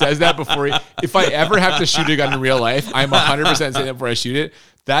why he says that before. If I ever have to shoot a gun in real life, I'm 100% saying that before I shoot it.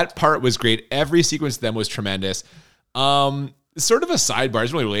 That part was great. Every sequence of them was tremendous. Sort of a sidebar, it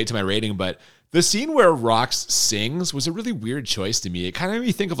doesn't really relate to my rating, but the scene where Rox sings was a really weird choice to me. It kind of made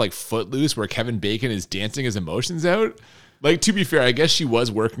me think of like Footloose, where Kevin Bacon is dancing his emotions out. Like, to be fair, I guess she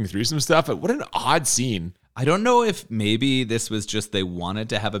was working through some stuff, but what an odd scene. I don't know if maybe this was just they wanted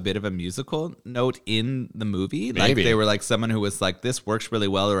to have a bit of a musical note in the movie. Like Maybe. they were like someone who was like, this works really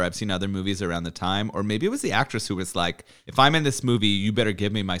well, or I've seen other movies around the time. Or maybe it was the actress who was like, if I'm in this movie, you better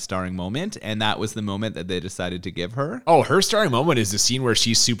give me my starring moment. And that was the moment that they decided to give her. Oh, her starring moment is the scene where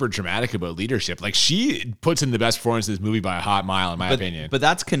she's super dramatic about leadership. Like, she puts in the best performance in this movie by a hot mile, in my opinion. But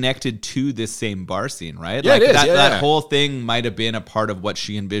that's connected to this same bar scene, right? Yeah, like it is. That, Yeah, that yeah. whole thing might have been a part of what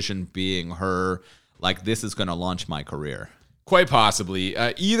she envisioned being her, like, this is going to launch my career. Quite possibly.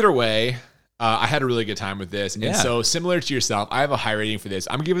 Either way, I had a really good time with this. Yeah. And so, similar to yourself, I have a high rating for this.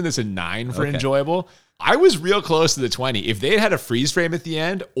 I'm giving this a 9 for Okay. enjoyable. I was real close to the 20. If they had a freeze frame at the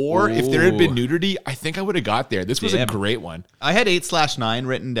end, or if there had been nudity, I think I would have got there. This was a Damn. great one. I had 8/9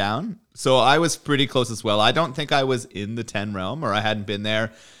 written down, so I was pretty close as well. I don't think I was in the 10 realm, or I hadn't been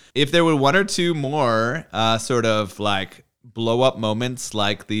there. If there were one or two more sort of like blow up moments,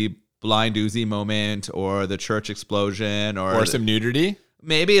 like the blind Uzi moment or the church explosion Or some nudity.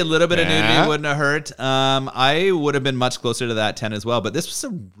 maybe a little bit of Yeah. nudity wouldn't have hurt. I would have been much closer to that 10 as well, but this was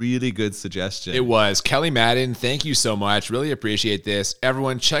a really good suggestion. It was. Kelly Madden, thank you so much. Really appreciate this.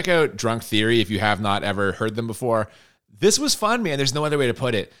 Everyone, check out Drunk Theory if you have not ever heard them before. This was fun, man. There's no other way to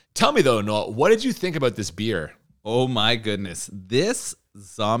put it. Tell me, though, Noel, what did you think about this beer? Oh my goodness. This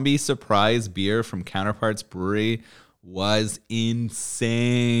zombie surprise beer from Counterparts Brewery was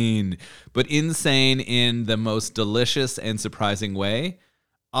insane, but insane in the most delicious and surprising way.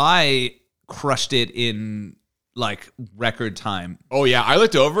 I crushed it in like record time. Oh, yeah. I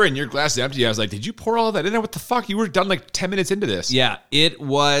looked over and your glass is empty. I was like, did you pour all that in there? What the fuck? You were done like 10 minutes into this. Yeah, it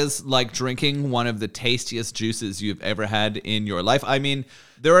was like drinking one of the tastiest juices you've ever had in your life. I mean,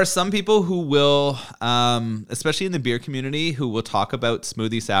 there are some people who will, especially in the beer community, who will talk about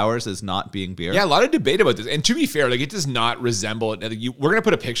smoothie sours as not being beer. Yeah, a lot of debate about this. And to be fair, like, it does not resemble it. We're going to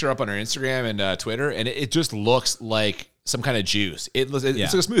put a picture up on our Instagram and Twitter, and it just looks like some kind of juice. It's like a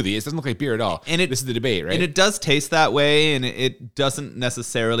smoothie. It doesn't look like beer at all. And this is the debate, right? And it does taste that way, and it doesn't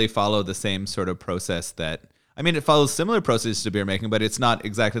necessarily follow the same sort of process that... I mean, it follows similar processes to beer making, but it's not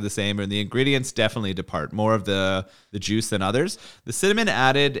exactly the same, and the ingredients definitely depart. More of the juice than others. The cinnamon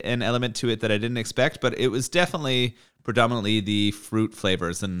added an element to it that I didn't expect, but it was definitely predominantly the fruit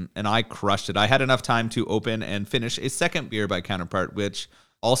flavors, and I crushed it. I had enough time to open and finish a second beer by Counterpart, which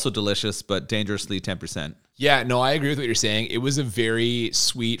also delicious, but dangerously 10%. Yeah, no, I agree with what you're saying. It was a very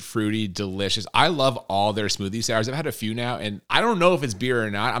sweet, fruity, delicious. I love all their smoothie sours. I've had a few now, and I don't know if it's beer or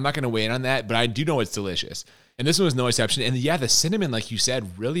not. I'm not going to weigh in on that, but I do know it's delicious. And this one was no exception. And yeah, the cinnamon, like you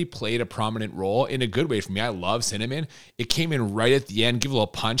said, really played a prominent role in a good way for me. I love cinnamon. It came in right at the end, give a little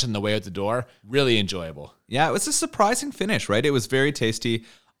punch on the way out the door. Really enjoyable. Yeah, it was a surprising finish, right? It was very tasty.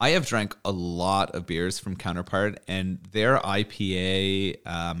 I have drank a lot of beers from Counterpart, and their IPA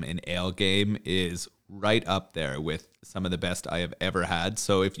and ale game is right up there with some of the best I have ever had.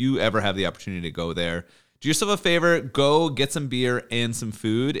 So if you ever have the opportunity to go there, do yourself a favor, go get some beer and some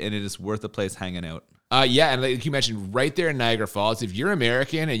food, and it is worth the place hanging out. Yeah, and like you mentioned, right there in Niagara Falls, if you're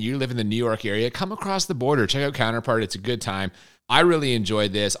American and you live in the New York area, come across the border. Check out Counterpart. It's a good time. I really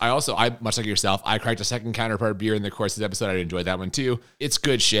enjoyed this. I much like yourself, I cracked a second Counterpart beer in the course of this episode. I enjoyed that one too. It's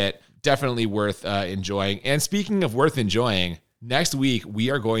good shit. Definitely worth enjoying. And speaking of worth enjoying, next week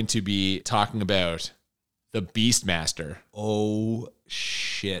we are going to be talking about the Beastmaster. Oh,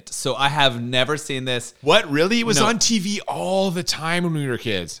 shit. So I have never seen this. What, really? It was No. on TV all the time when we were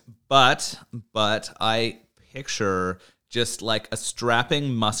kids. But I picture just like a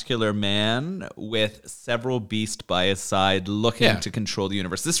strapping, muscular man with several beasts by his side looking to control the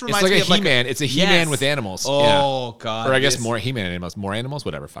universe. This reminds me like of a He-Man. It's a He-Man with animals. Oh, God. Or I guess more He-Man animals. More animals?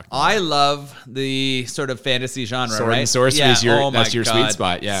 Whatever. Fuck. I love the sort of fantasy genre, Sword right? and sorcery is that's your sweet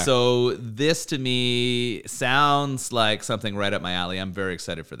spot, yeah. So this to me sounds like something right up my alley. I'm very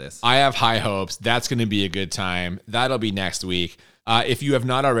excited for this. I have high hopes. That's going to be a good time. That'll be next week. If you have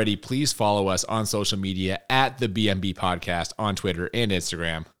not already, please follow us on social media at the BMB Podcast on Twitter and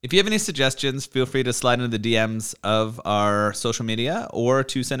Instagram. If you have any suggestions, feel free to slide into the DMs of our social media or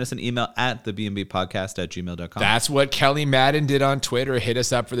to send us an email at thebmbpodcast@gmail.com. That's what Kelly Madden did on Twitter. Hit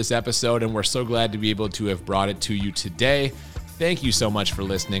us up for this episode, and we're so glad to be able to have brought it to you today. Thank you so much for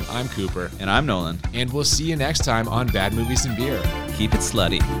listening. I'm Cooper. And I'm Nolan. And we'll see you next time on Bad Movies and Beer. Keep it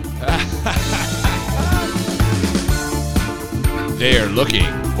slutty. They are looking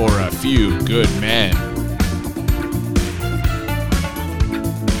for a few good men.